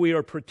 5, we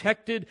are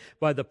protected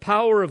by the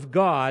power of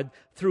God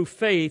through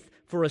faith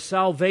for a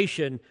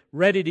salvation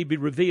ready to be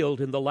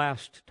revealed in the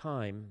last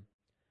time.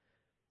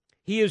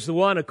 He is the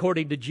one,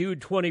 according to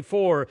Jude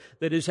 24,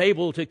 that is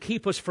able to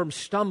keep us from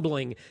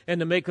stumbling and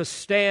to make us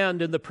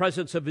stand in the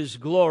presence of His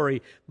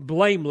glory,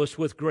 blameless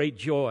with great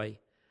joy.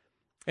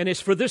 And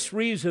it's for this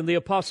reason the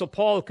Apostle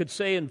Paul could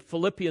say in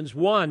Philippians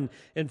 1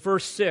 and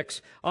verse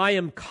 6, I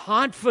am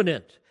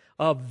confident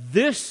of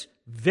this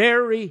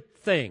very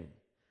thing.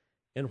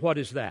 And what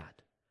is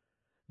that?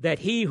 That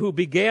He who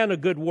began a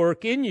good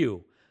work in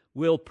you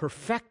will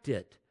perfect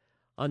it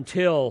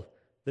until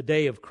the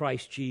day of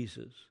Christ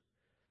Jesus.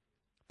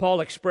 Paul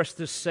expressed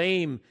the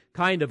same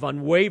kind of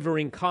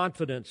unwavering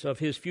confidence of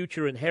his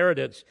future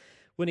inheritance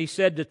when he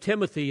said to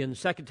Timothy in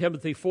 2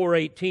 Timothy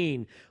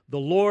 4:18, the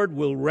Lord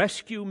will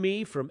rescue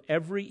me from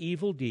every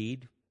evil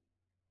deed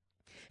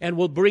and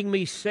will bring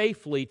me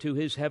safely to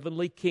His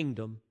heavenly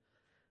kingdom.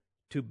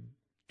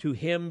 To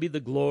Him be the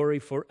glory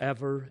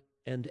forever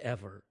and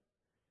ever.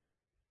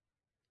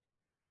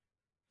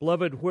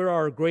 Beloved, where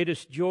our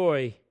greatest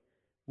joy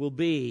will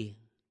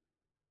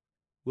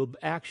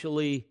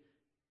actually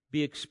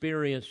be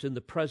experienced in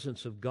the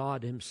presence of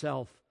God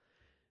Himself.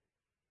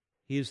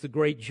 He is the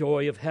great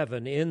joy of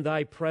heaven. In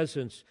Thy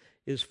presence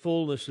is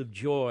fullness of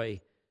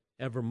joy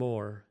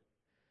evermore.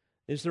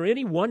 Is there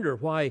any wonder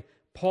why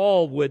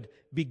Paul would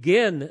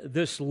begin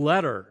this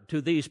letter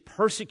to these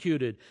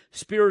persecuted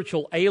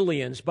spiritual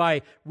aliens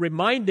by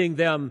reminding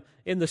them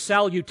in the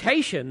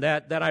salutation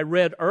that I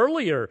read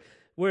earlier,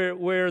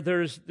 where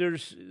there's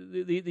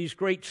these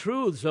great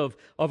truths of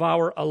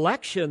our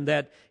election,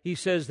 that he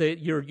says that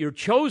you're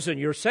chosen,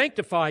 you're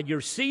sanctified,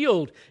 you're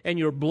sealed, and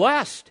you're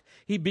blessed.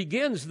 He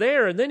begins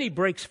there, and then he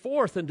breaks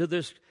forth into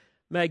this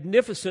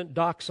magnificent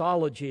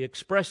doxology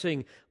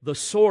expressing the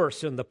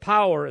source and the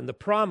power and the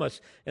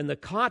promise and the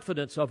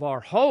confidence of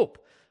our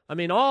hope. I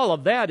mean, all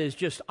of that is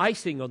just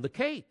icing on the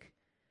cake.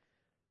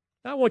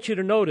 Now, I want you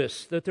to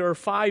notice that there are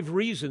 5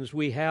 reasons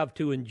we have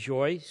to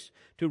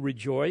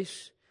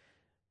rejoice.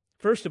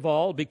 First of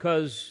all,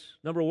 because,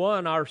 number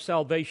 1, our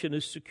salvation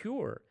is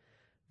secure.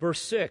 Verse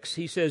 6,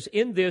 he says,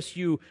 in this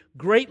you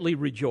greatly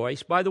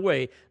rejoice. By the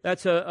way,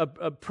 that's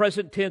a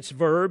present tense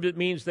verb. It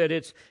means that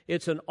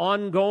it's an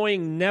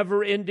ongoing,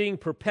 never-ending,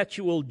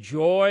 perpetual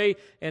joy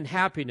and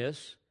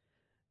happiness.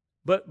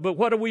 But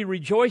what are we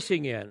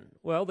rejoicing in?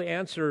 Well, the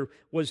answer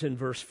was in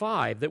verse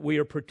 5, that we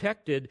are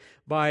protected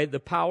by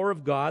the power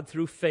of God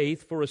through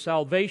faith for a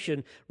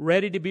salvation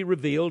ready to be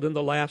revealed in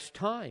the last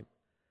time.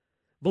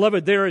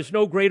 Beloved, there is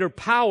no greater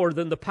power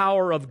than the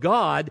power of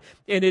God,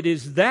 and it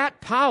is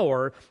that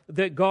power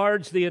that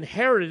guards the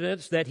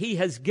inheritance that He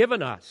has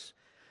given us,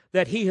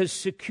 that He has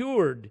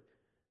secured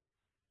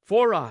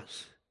for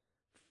us,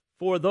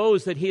 for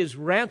those that He has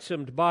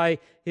ransomed by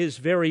His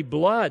very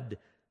blood,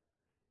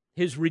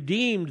 His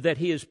redeemed that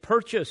He has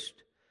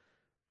purchased,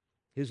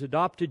 His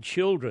adopted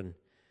children.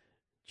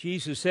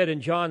 Jesus said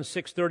in John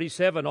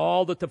 6:37,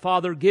 all that the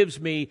Father gives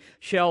me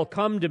shall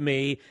come to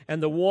me,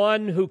 and the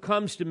one who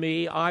comes to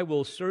me I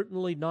will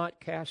certainly not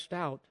cast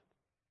out.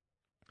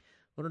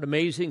 What an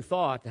amazing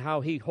thought, how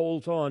He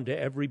holds on to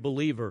every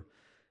believer.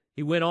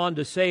 He went on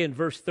to say in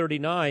verse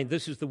 39,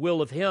 this is the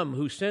will of Him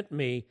who sent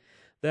me,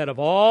 that of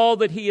all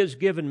that He has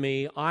given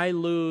me I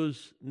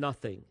lose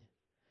nothing,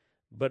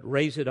 but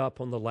raise it up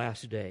on the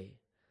last day.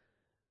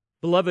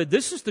 Beloved,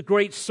 this is the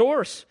great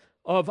source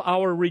of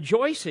our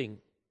rejoicing.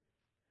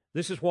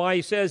 This is why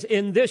he says,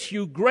 in this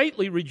you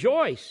greatly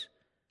rejoice.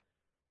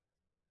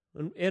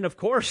 And of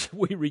course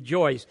we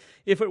rejoice.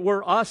 If it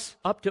were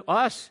up to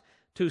us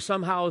to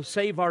somehow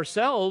save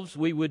ourselves,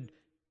 we would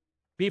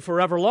be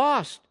forever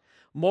lost.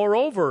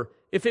 Moreover,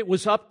 if it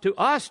was up to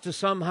us to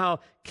somehow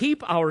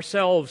keep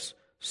ourselves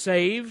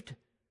saved,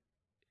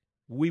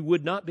 we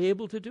would not be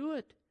able to do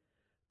it.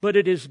 But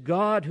it is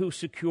God who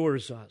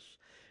secures us.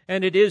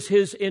 And it is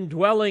His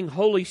indwelling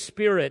Holy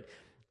Spirit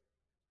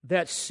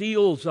that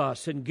seals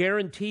us and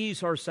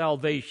guarantees our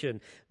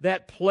salvation,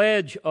 that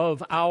pledge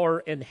of our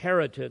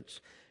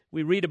inheritance.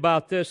 We read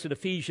about this in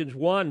Ephesians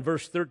 1,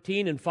 verse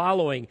 13 and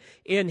following.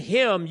 In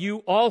Him you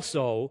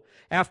also,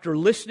 after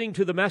listening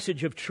to the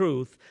message of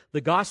truth,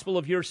 the gospel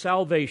of your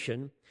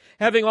salvation,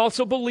 having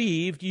also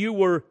believed, you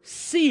were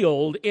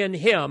sealed in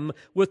Him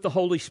with the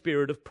Holy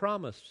Spirit of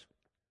promise.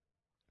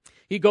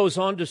 He goes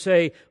on to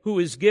say, who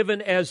is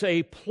given as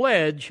a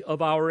pledge of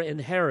our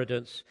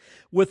inheritance,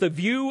 with a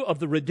view of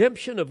the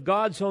redemption of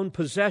God's own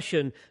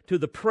possession to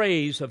the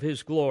praise of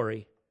His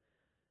glory.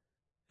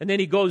 And then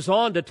he goes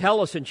on to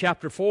tell us in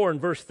chapter 4 and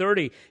verse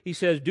 30, he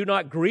says, do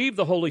not grieve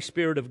the Holy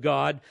Spirit of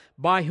God,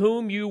 by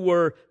whom you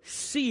were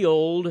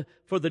sealed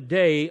for the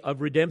day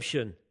of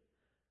redemption.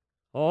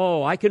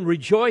 Oh, I can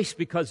rejoice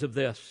because of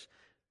this,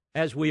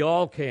 as we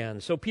all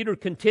can. So Peter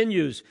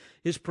continues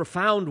his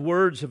profound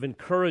words of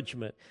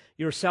encouragement.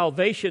 Your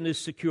salvation is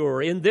secure.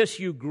 In this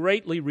you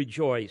greatly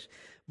rejoice.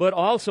 But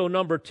also,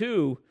 number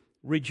 2,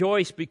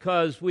 rejoice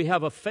because we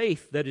have a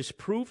faith that is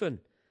proven.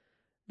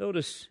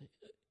 Notice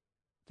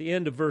the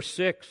end of verse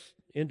 6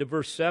 into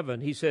verse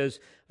 7. He says,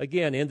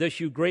 again, in this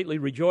you greatly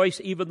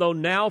rejoice, even though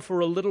now for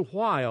a little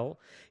while,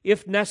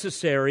 if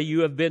necessary,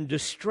 you have been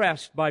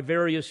distressed by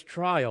various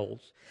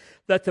trials,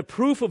 that the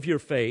proof of your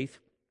faith,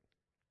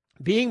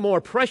 being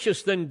more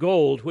precious than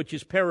gold, which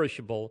is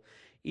perishable,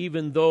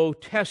 even though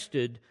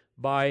tested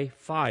by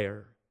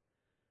fire.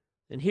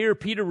 And here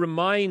Peter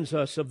reminds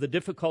us of the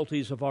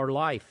difficulties of our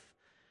life,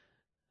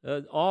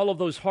 all of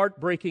those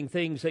heartbreaking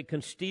things that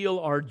can steal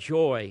our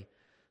joy,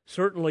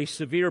 certainly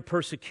severe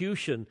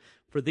persecution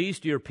for these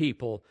dear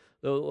people,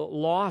 the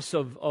loss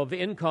of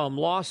income,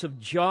 loss of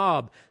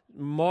job,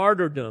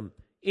 martyrdom,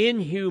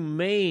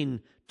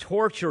 inhumane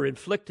torture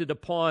inflicted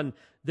upon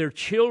their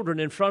children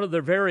in front of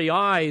their very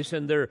eyes,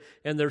 and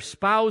their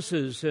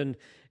spouses,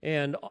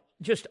 and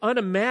just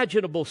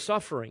unimaginable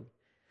suffering.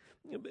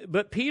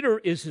 But Peter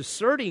is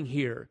asserting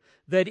here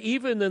that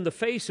even in the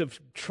face of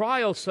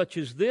trials such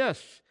as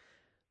this,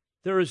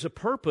 there is a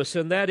purpose,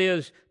 and that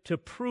is to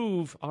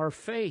prove our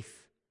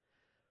faith.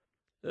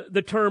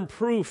 The term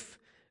proof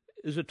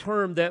is a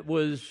term that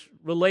was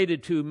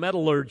related to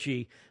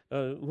metallurgy.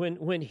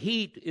 When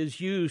heat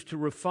is used to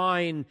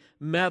refine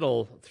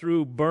metal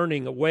through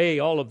burning away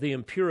all of the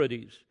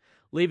impurities,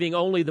 leaving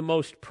only the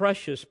most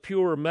precious,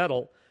 pure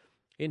metal.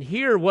 And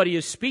here what he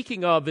is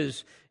speaking of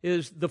is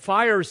the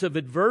fires of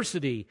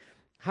adversity,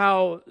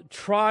 how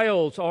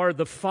trials are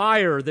the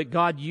fire that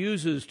God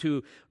uses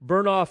to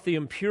burn off the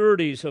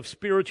impurities of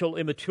spiritual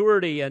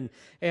immaturity and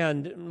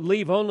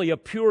leave only a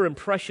pure and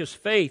precious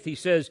faith. He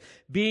says,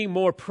 being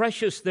more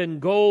precious than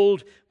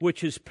gold,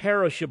 which is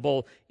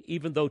perishable,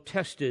 even though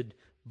tested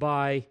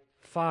by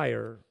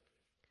fire.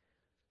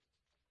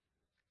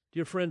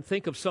 Dear friend,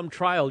 think of some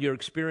trial you're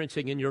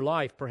experiencing in your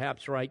life,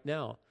 perhaps right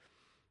now.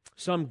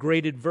 Some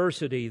great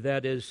adversity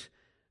that is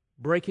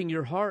breaking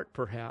your heart,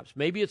 perhaps.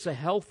 Maybe it's a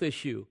health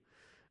issue.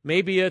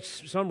 Maybe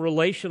it's some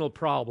relational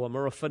problem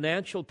or a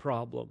financial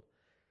problem.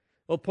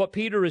 Well, what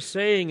Peter is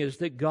saying is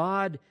that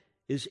God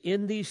is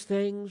in these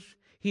things.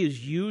 He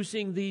is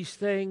using these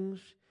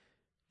things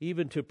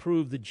even to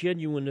prove the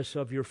genuineness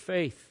of your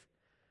faith.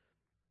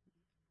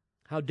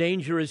 How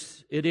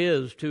dangerous it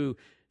is to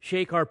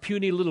shake our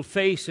puny little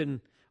face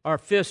and our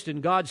fist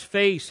in God's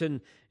face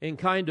and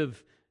kind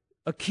of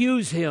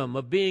accuse Him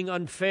of being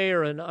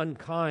unfair and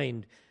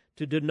unkind,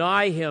 to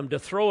deny Him, to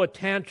throw a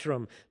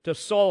tantrum, to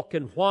sulk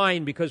and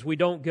whine because we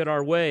don't get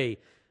our way,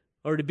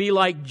 or to be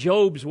like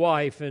Job's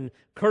wife and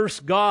curse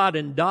God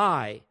and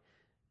die.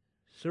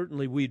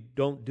 Certainly we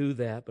don't do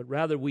that, but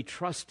rather we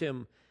trust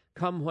Him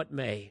come what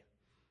may.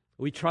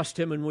 We trust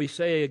Him and we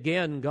say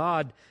again,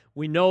 God,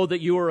 we know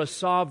that You are a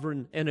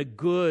sovereign and a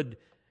good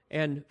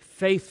and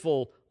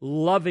faithful,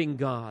 loving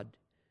God.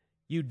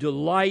 You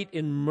delight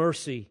in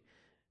mercy.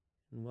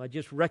 And I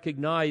just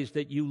recognize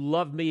that You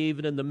love me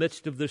even in the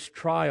midst of this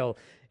trial.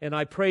 And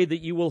I pray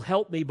that You will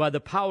help me by the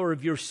power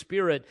of Your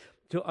Spirit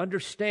to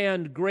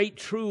understand great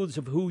truths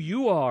of who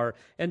You are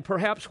and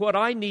perhaps what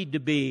I need to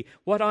be,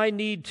 what I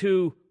need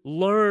to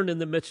learn in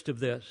the midst of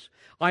this.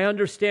 I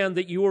understand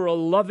that You are a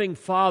loving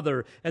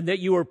Father and that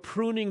You are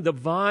pruning the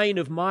vine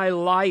of my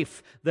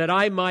life that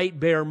I might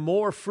bear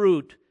more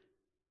fruit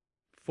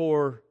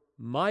for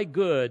my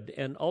good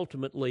and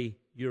ultimately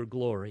Your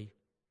glory.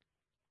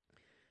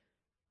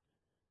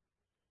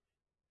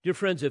 Dear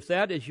friends, if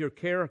that is your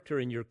character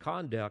and your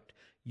conduct,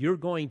 you're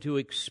going to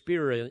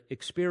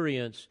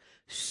experience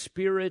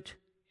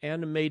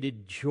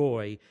Spirit-animated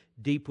joy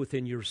deep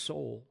within your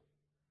soul.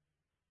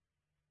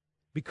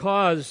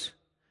 Because,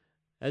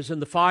 as in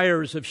the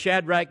fires of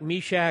Shadrach,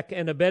 Meshach,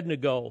 and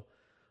Abednego,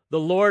 the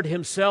Lord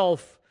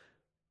Himself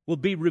will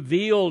be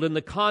revealed in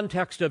the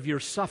context of your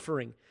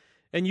suffering,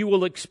 and you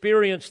will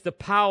experience the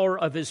power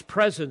of His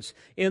presence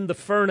in the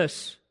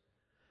furnace,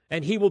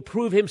 and He will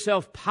prove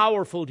Himself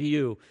powerful to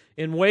you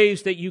in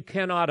ways that you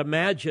cannot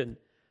imagine,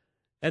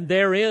 and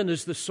therein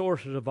is the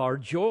source of our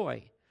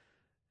joy.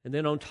 And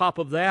then on top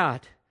of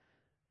that,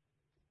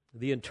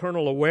 the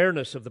internal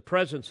awareness of the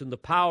presence and the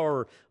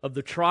power of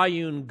the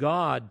triune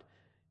God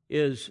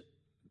is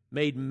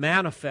made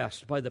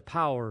manifest by the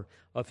power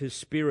of His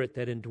Spirit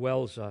that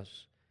indwells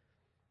us.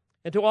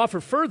 And to offer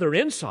further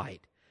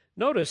insight,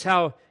 notice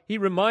how he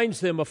reminds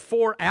them of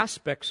 4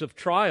 aspects of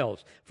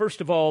trials.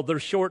 First of all, they're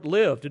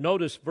short-lived.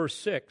 Notice verse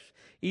 6,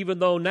 even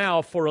though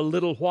now for a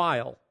little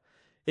while.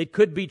 It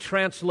could be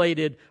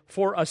translated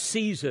for a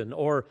season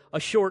or a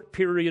short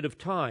period of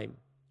time.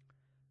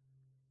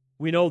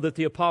 We know that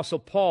the Apostle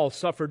Paul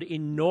suffered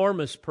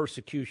enormous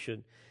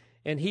persecution,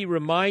 and he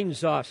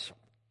reminds us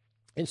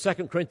in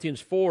 2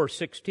 Corinthians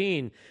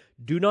 4:16,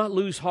 do not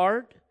lose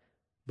heart,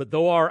 but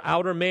though our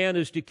outer man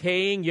is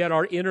decaying, yet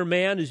our inner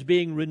man is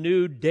being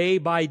renewed day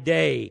by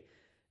day.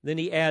 Then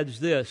he adds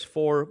this,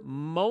 for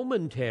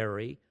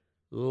momentary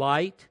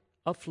light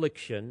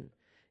affliction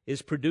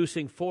is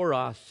producing for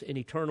us an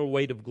eternal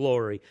weight of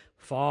glory,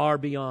 far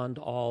beyond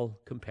all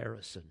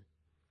comparison.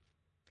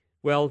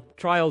 Well,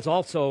 trials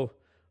also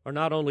are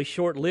not only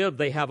short-lived,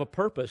 they have a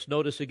purpose.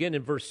 Notice again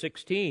in verse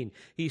 16,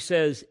 he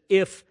says,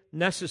 if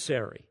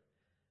necessary.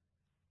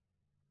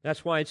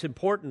 That's why it's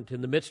important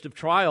in the midst of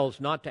trials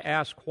not to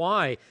ask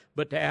why,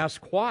 but to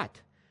ask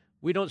what.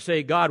 We don't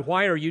say, God,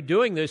 why are you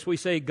doing this? We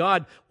say,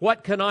 God,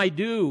 what can I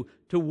do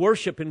to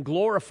worship and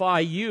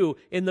glorify you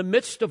in the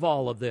midst of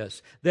all of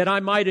this, that I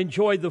might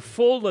enjoy the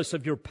fullness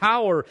of your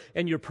power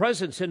and your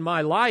presence in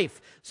my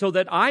life, so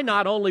that I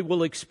not only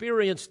will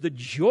experience the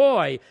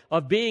joy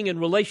of being in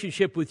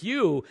relationship with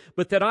you,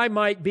 but that I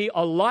might be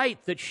a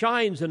light that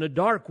shines in a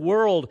dark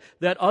world,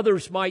 that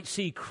others might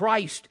see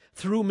Christ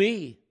through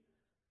me.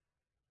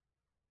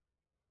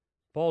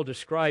 Paul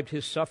described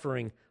his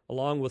suffering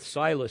along with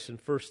Silas in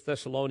 1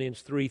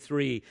 Thessalonians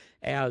 3:3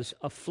 as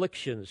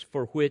afflictions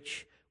for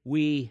which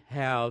we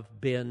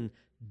have been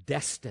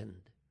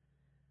destined.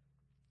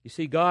 You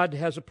see, God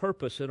has a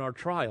purpose in our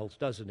trials,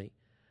 doesn't He?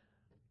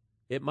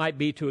 It might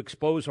be to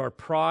expose our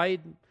pride,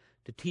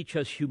 to teach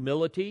us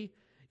humility.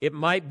 It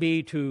might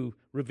be to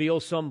reveal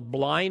some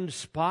blind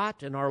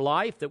spot in our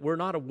life that we're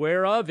not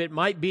aware of. It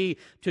might be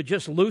to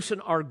just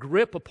loosen our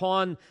grip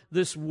upon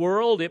this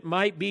world. It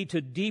might be to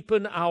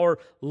deepen our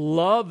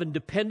love and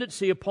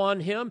dependency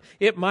upon Him.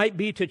 It might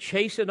be to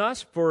chasten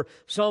us for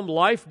some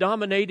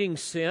life-dominating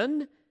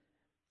sin.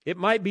 It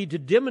might be to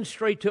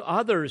demonstrate to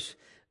others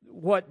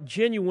what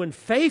genuine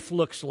faith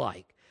looks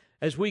like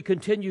as we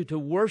continue to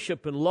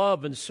worship and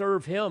love and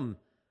serve Him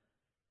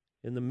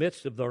in the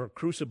midst of our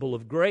crucible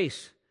of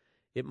grace.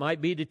 It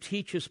might be to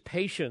teach us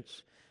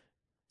patience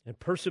and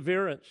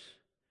perseverance.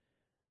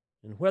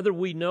 And whether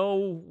we know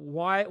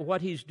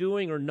what He's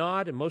doing or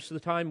not, and most of the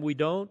time we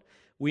don't,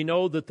 we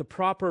know that the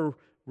proper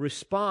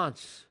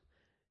response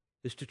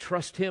is to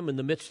trust Him in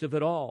the midst of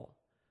it all.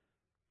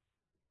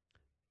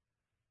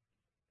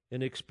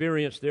 And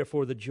experience,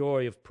 therefore, the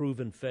joy of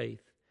proven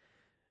faith.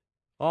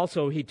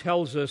 Also, he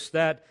tells us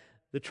that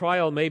the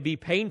trial may be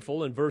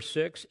painful in verse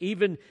 6.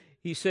 Even,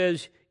 he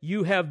says,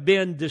 you have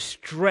been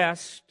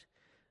distressed.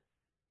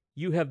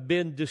 You have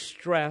been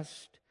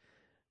distressed.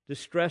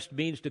 Distressed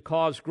means to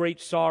cause great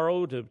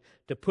sorrow,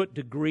 to put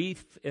to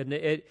grief, and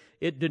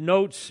it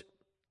denotes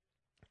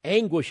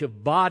anguish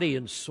of body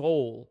and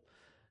soul,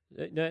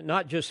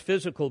 not just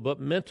physical, but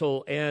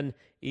mental and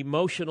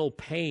emotional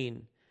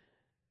pain.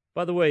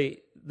 By the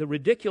way, the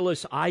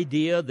ridiculous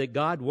idea that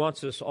God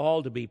wants us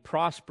all to be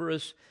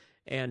prosperous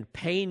and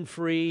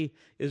pain-free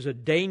is a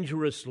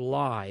dangerous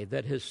lie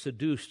that has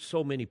seduced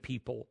so many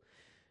people.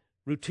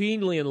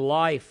 Routinely in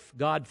life,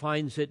 God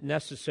finds it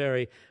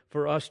necessary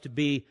for us to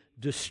be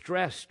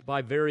distressed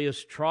by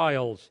various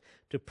trials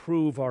to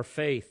prove our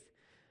faith.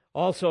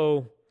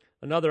 Also,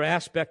 another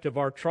aspect of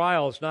our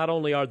trials, not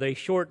only are they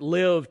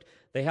short-lived,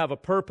 they have a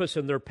purpose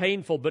and they're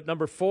painful, but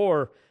number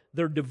 4,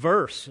 they're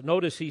diverse.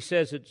 Notice he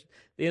says at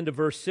the end of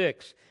verse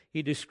 6,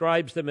 he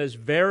describes them as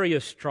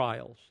various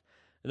trials.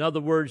 In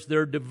other words,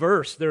 they're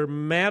diverse, they're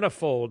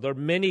manifold, they're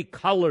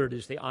many-colored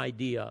is the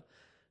idea.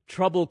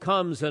 Trouble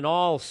comes in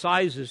all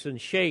sizes and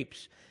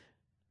shapes,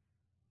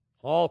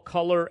 all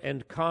color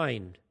and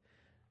kind.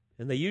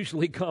 And they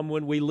usually come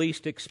when we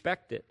least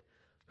expect it.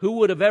 Who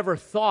would have ever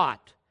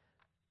thought,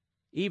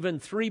 even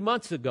 3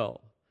 months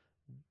ago,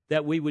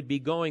 that we would be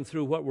going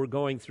through what we're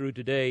going through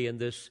today in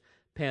this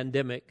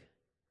pandemic?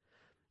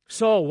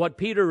 So, what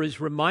Peter is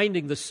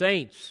reminding the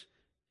saints,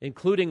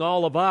 including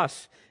all of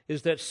us,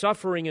 is that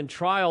suffering and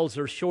trials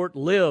are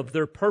short-lived,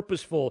 they're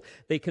purposeful,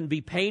 they can be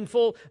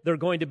painful, they're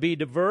going to be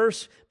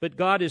diverse, but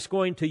God is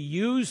going to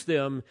use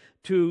them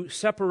to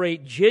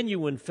separate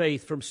genuine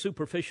faith from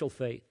superficial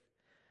faith.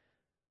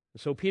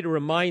 So Peter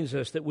reminds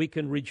us that we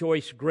can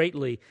rejoice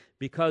greatly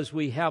because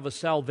we have a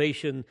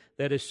salvation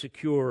that is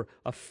secure,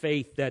 a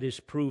faith that is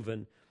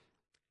proven.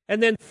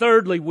 And then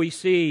thirdly, we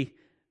see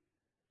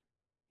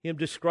him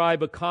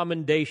describe a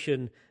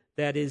commendation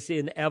that is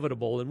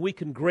inevitable. And we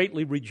can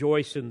greatly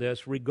rejoice in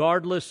this,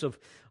 regardless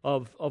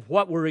of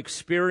what we're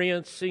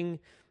experiencing,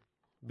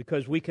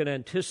 because we can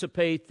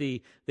anticipate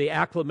the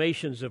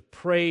acclamations of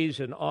praise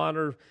and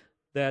honor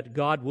that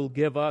God will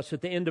give us.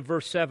 At the end of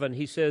verse 7,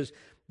 he says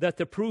that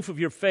the proof of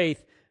your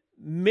faith,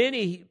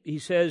 many, he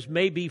says,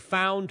 may be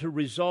found to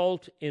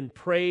result in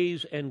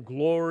praise and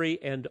glory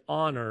and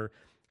honor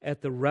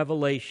at the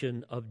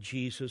revelation of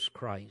Jesus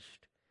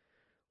Christ.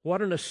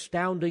 What an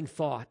astounding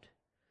thought,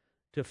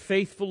 to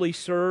faithfully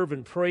serve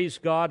and praise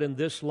God in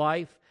this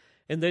life,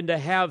 and then to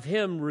have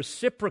Him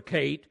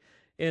reciprocate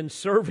in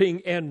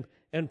serving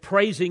and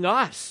praising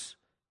us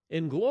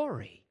in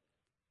glory.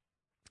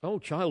 Oh,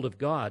 child of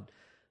God,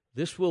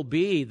 this will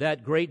be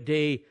that great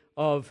day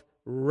of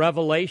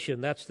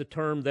revelation. That's the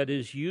term that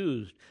is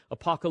used.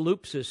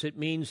 Apocalypsis, it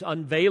means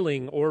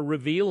unveiling or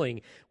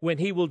revealing, when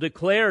He will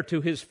declare to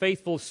His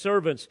faithful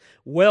servants,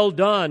 "Well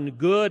done,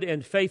 good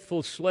and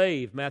faithful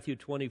slave," Matthew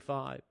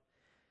 25.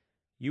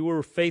 You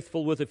were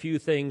faithful with a few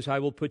things, I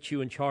will put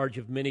you in charge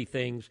of many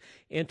things.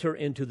 Enter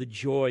into the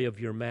joy of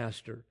your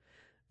master.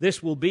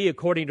 This will be,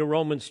 according to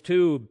Romans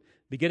 2,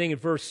 beginning at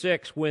verse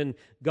 6, when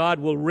God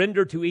will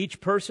render to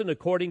each person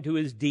according to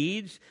his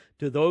deeds,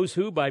 to those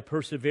who, by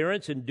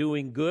perseverance in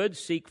doing good,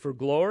 seek for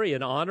glory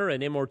and honor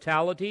and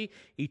immortality,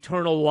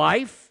 eternal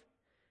life.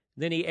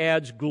 Then he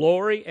adds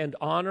glory and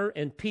honor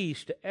and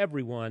peace to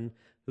everyone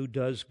who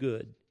does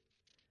good.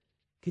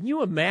 Can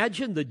you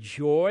imagine the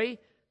joy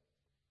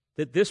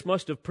that this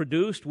must have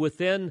produced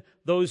within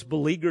those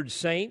beleaguered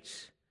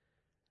saints?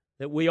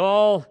 That we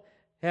all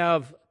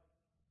have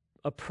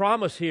a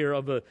promise here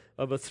of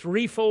a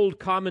threefold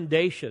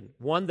commendation,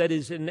 one that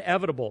is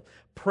inevitable: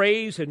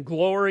 praise and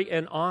glory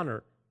and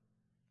honor.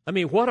 I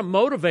mean, what a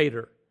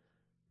motivator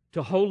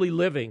to holy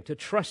living, to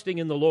trusting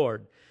in the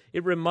Lord.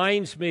 It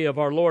reminds me of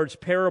our Lord's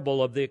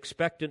parable of the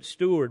expectant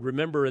steward.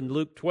 Remember in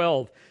Luke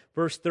 12,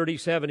 verse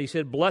 37, he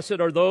said, "Blessed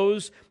are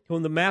those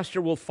whom the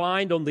master will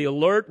find on the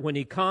alert when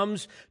he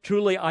comes.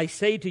 Truly I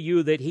say to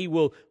you that he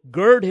will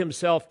gird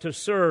himself to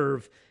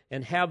serve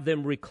and have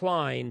them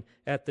recline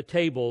at the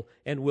table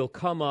and will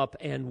come up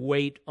and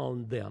wait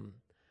on them."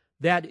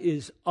 That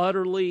is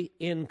utterly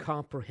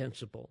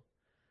incomprehensible.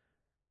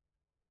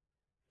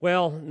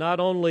 Well, not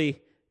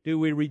only do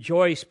we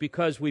rejoice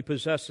because we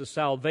possess a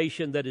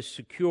salvation that is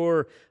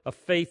secure, a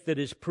faith that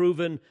is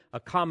proven, a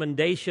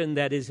commendation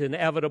that is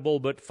inevitable,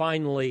 but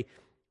finally,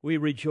 we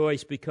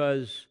rejoice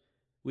because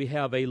we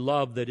have a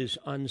love that is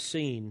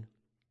unseen.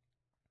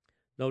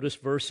 Notice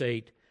verse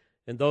 8,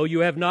 "And though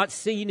you have not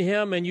seen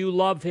Him and you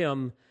love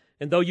Him,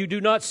 and though you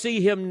do not see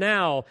Him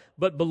now,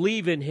 but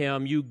believe in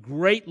Him, you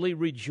greatly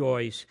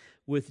rejoice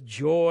with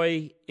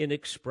joy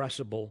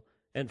inexpressible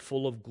and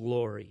full of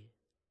glory."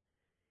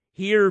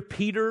 Here,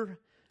 Peter,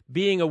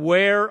 being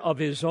aware of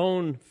his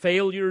own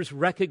failures,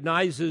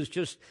 recognizes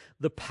just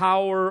the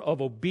power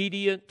of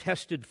obedient,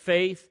 tested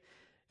faith.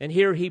 And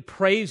here he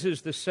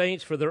praises the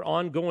saints for their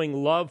ongoing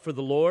love for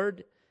the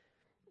Lord.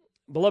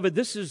 Beloved,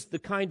 this is the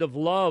kind of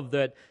love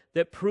that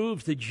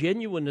proves the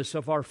genuineness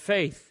of our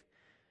faith.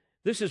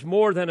 This is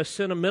more than a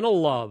sentimental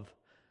love,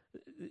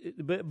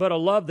 but a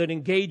love that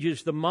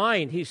engages the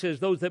mind. He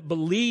says those that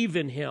believe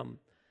in Him.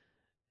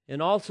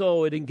 And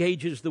also it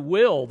engages the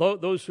will,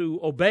 those who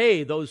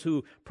obey, those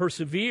who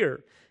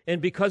persevere.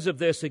 And because of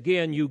this,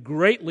 again, you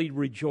greatly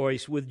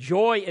rejoice with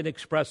joy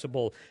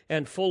inexpressible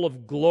and full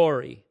of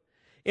glory.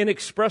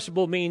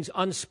 Inexpressible means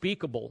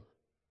unspeakable.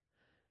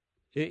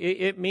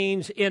 It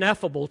means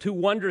ineffable, too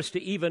wondrous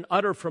to even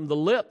utter from the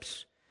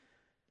lips.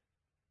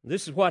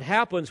 This is what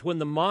happens when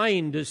the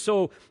mind is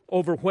so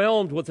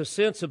overwhelmed with a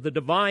sense of the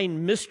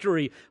divine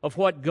mystery of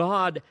what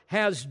God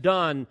has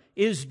done,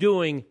 is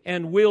doing,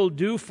 and will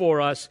do for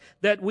us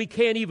that we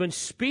can't even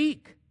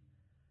speak.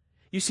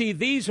 You see,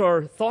 these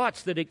are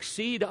thoughts that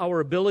exceed our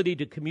ability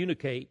to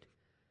communicate.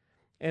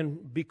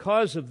 And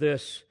because of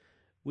this,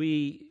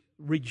 we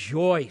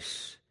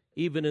rejoice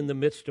even in the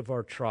midst of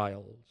our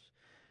trials.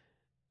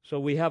 So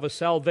we have a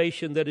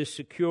salvation that is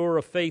secure,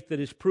 a faith that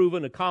is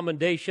proven, a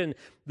commendation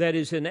that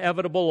is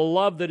inevitable, a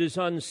love that is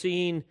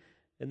unseen.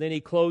 And then he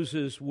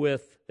closes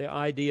with the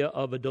idea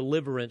of a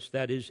deliverance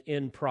that is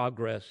in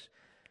progress.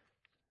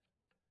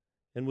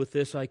 And with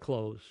this I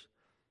close.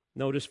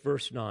 Notice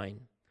verse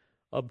 9.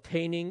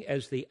 Obtaining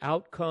as the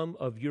outcome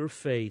of your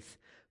faith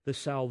the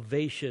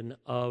salvation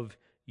of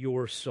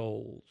your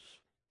souls.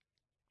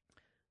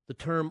 The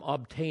term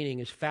obtaining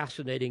is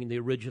fascinating in the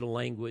original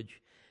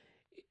language.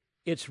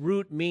 Its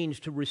root means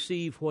to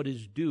receive what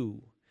is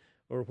due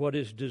or what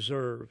is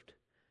deserved.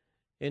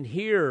 And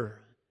here,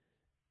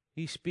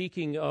 he's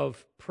speaking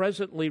of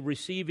presently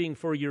receiving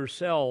for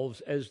yourselves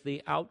as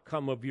the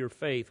outcome of your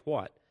faith,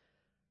 what?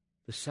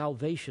 The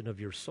salvation of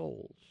your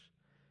souls.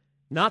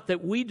 Not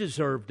that we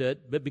deserved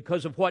it, but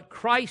because of what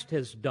Christ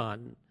has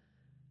done,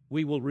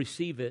 we will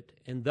receive it,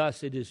 and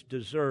thus it is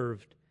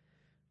deserved.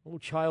 Oh,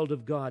 child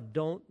of God,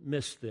 don't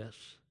miss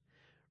this.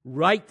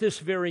 Right this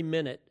very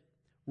minute,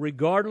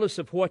 regardless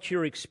of what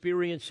you're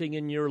experiencing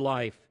in your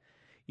life,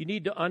 you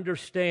need to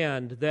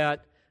understand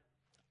that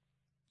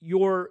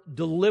your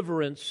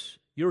deliverance,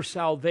 your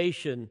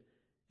salvation,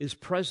 is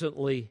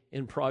presently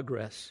in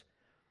progress.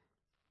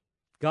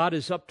 God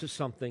is up to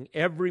something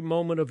every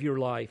moment of your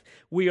life.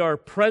 We are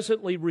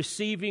presently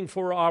receiving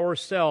for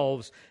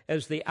ourselves,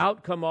 as the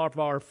outcome of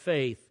our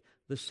faith,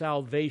 the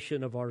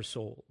salvation of our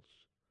souls.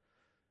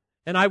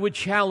 And I would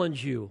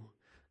challenge you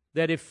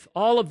that if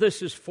all of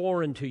this is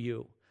foreign to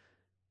you,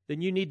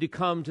 then you need to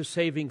come to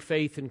saving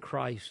faith in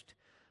Christ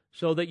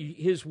so that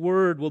His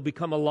Word will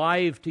become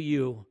alive to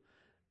you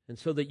and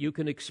so that you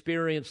can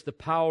experience the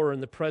power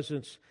and the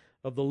presence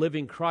of the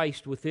living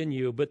Christ within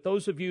you. But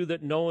those of you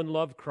that know and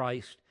love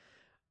Christ,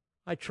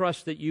 I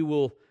trust that you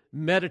will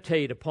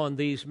meditate upon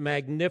these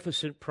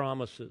magnificent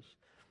promises.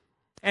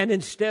 And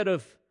instead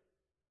of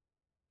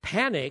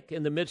panic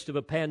in the midst of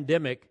a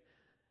pandemic,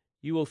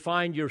 you will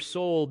find your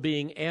soul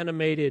being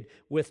animated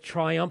with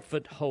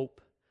triumphant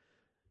hope.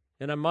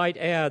 And I might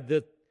add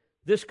that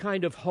this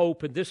kind of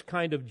hope and this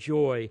kind of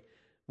joy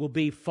will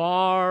be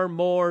far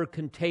more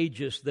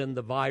contagious than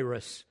the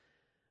virus.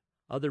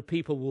 Other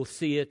people will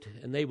see it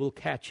and they will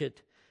catch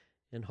it,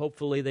 and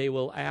hopefully they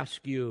will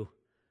ask you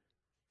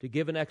to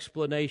give an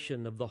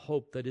explanation of the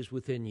hope that is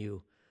within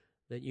you,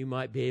 that you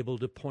might be able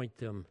to point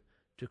them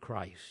to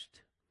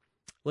Christ.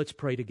 Let's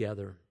pray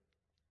together.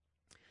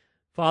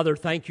 Father,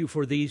 thank you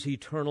for these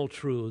eternal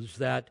truths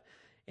that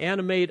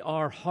animate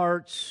our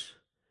hearts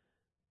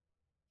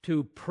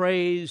to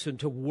praise and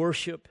to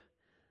worship,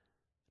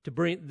 to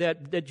bring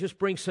that just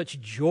brings such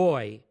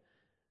joy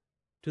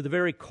to the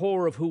very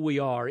core of who we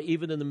are,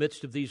 even in the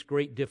midst of these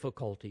great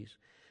difficulties.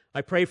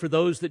 I pray for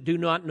those that do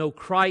not know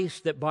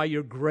Christ, that by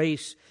your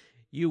grace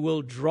you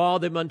will draw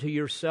them unto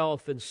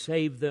yourself and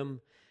save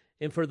them.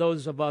 And for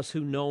those of us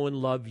who know and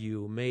love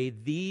you, may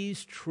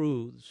these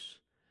truths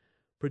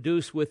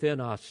produce within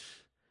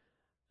us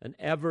an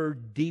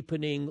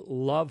ever-deepening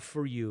love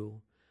for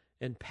you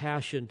and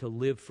passion to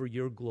live for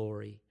your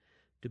glory,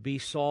 to be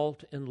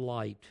salt and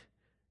light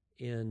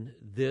in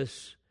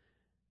this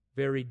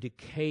very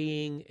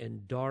decaying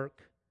and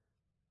dark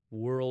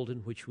world in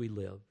which we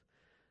live.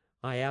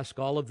 I ask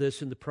all of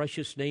this in the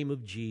precious name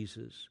of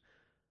Jesus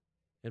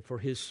and for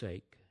His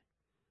sake.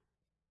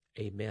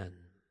 Amen.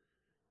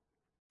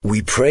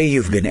 We pray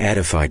you've been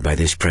edified by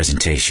this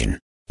presentation.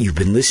 You've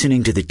been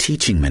listening to the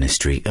teaching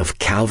ministry of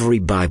Calvary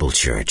Bible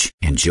Church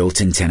in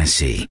Jolton,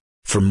 Tennessee.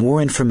 For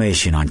more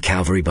information on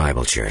Calvary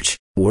Bible Church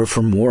or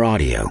for more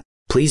audio,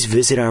 please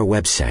visit our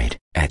website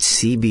at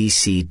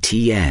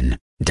cbctn.org.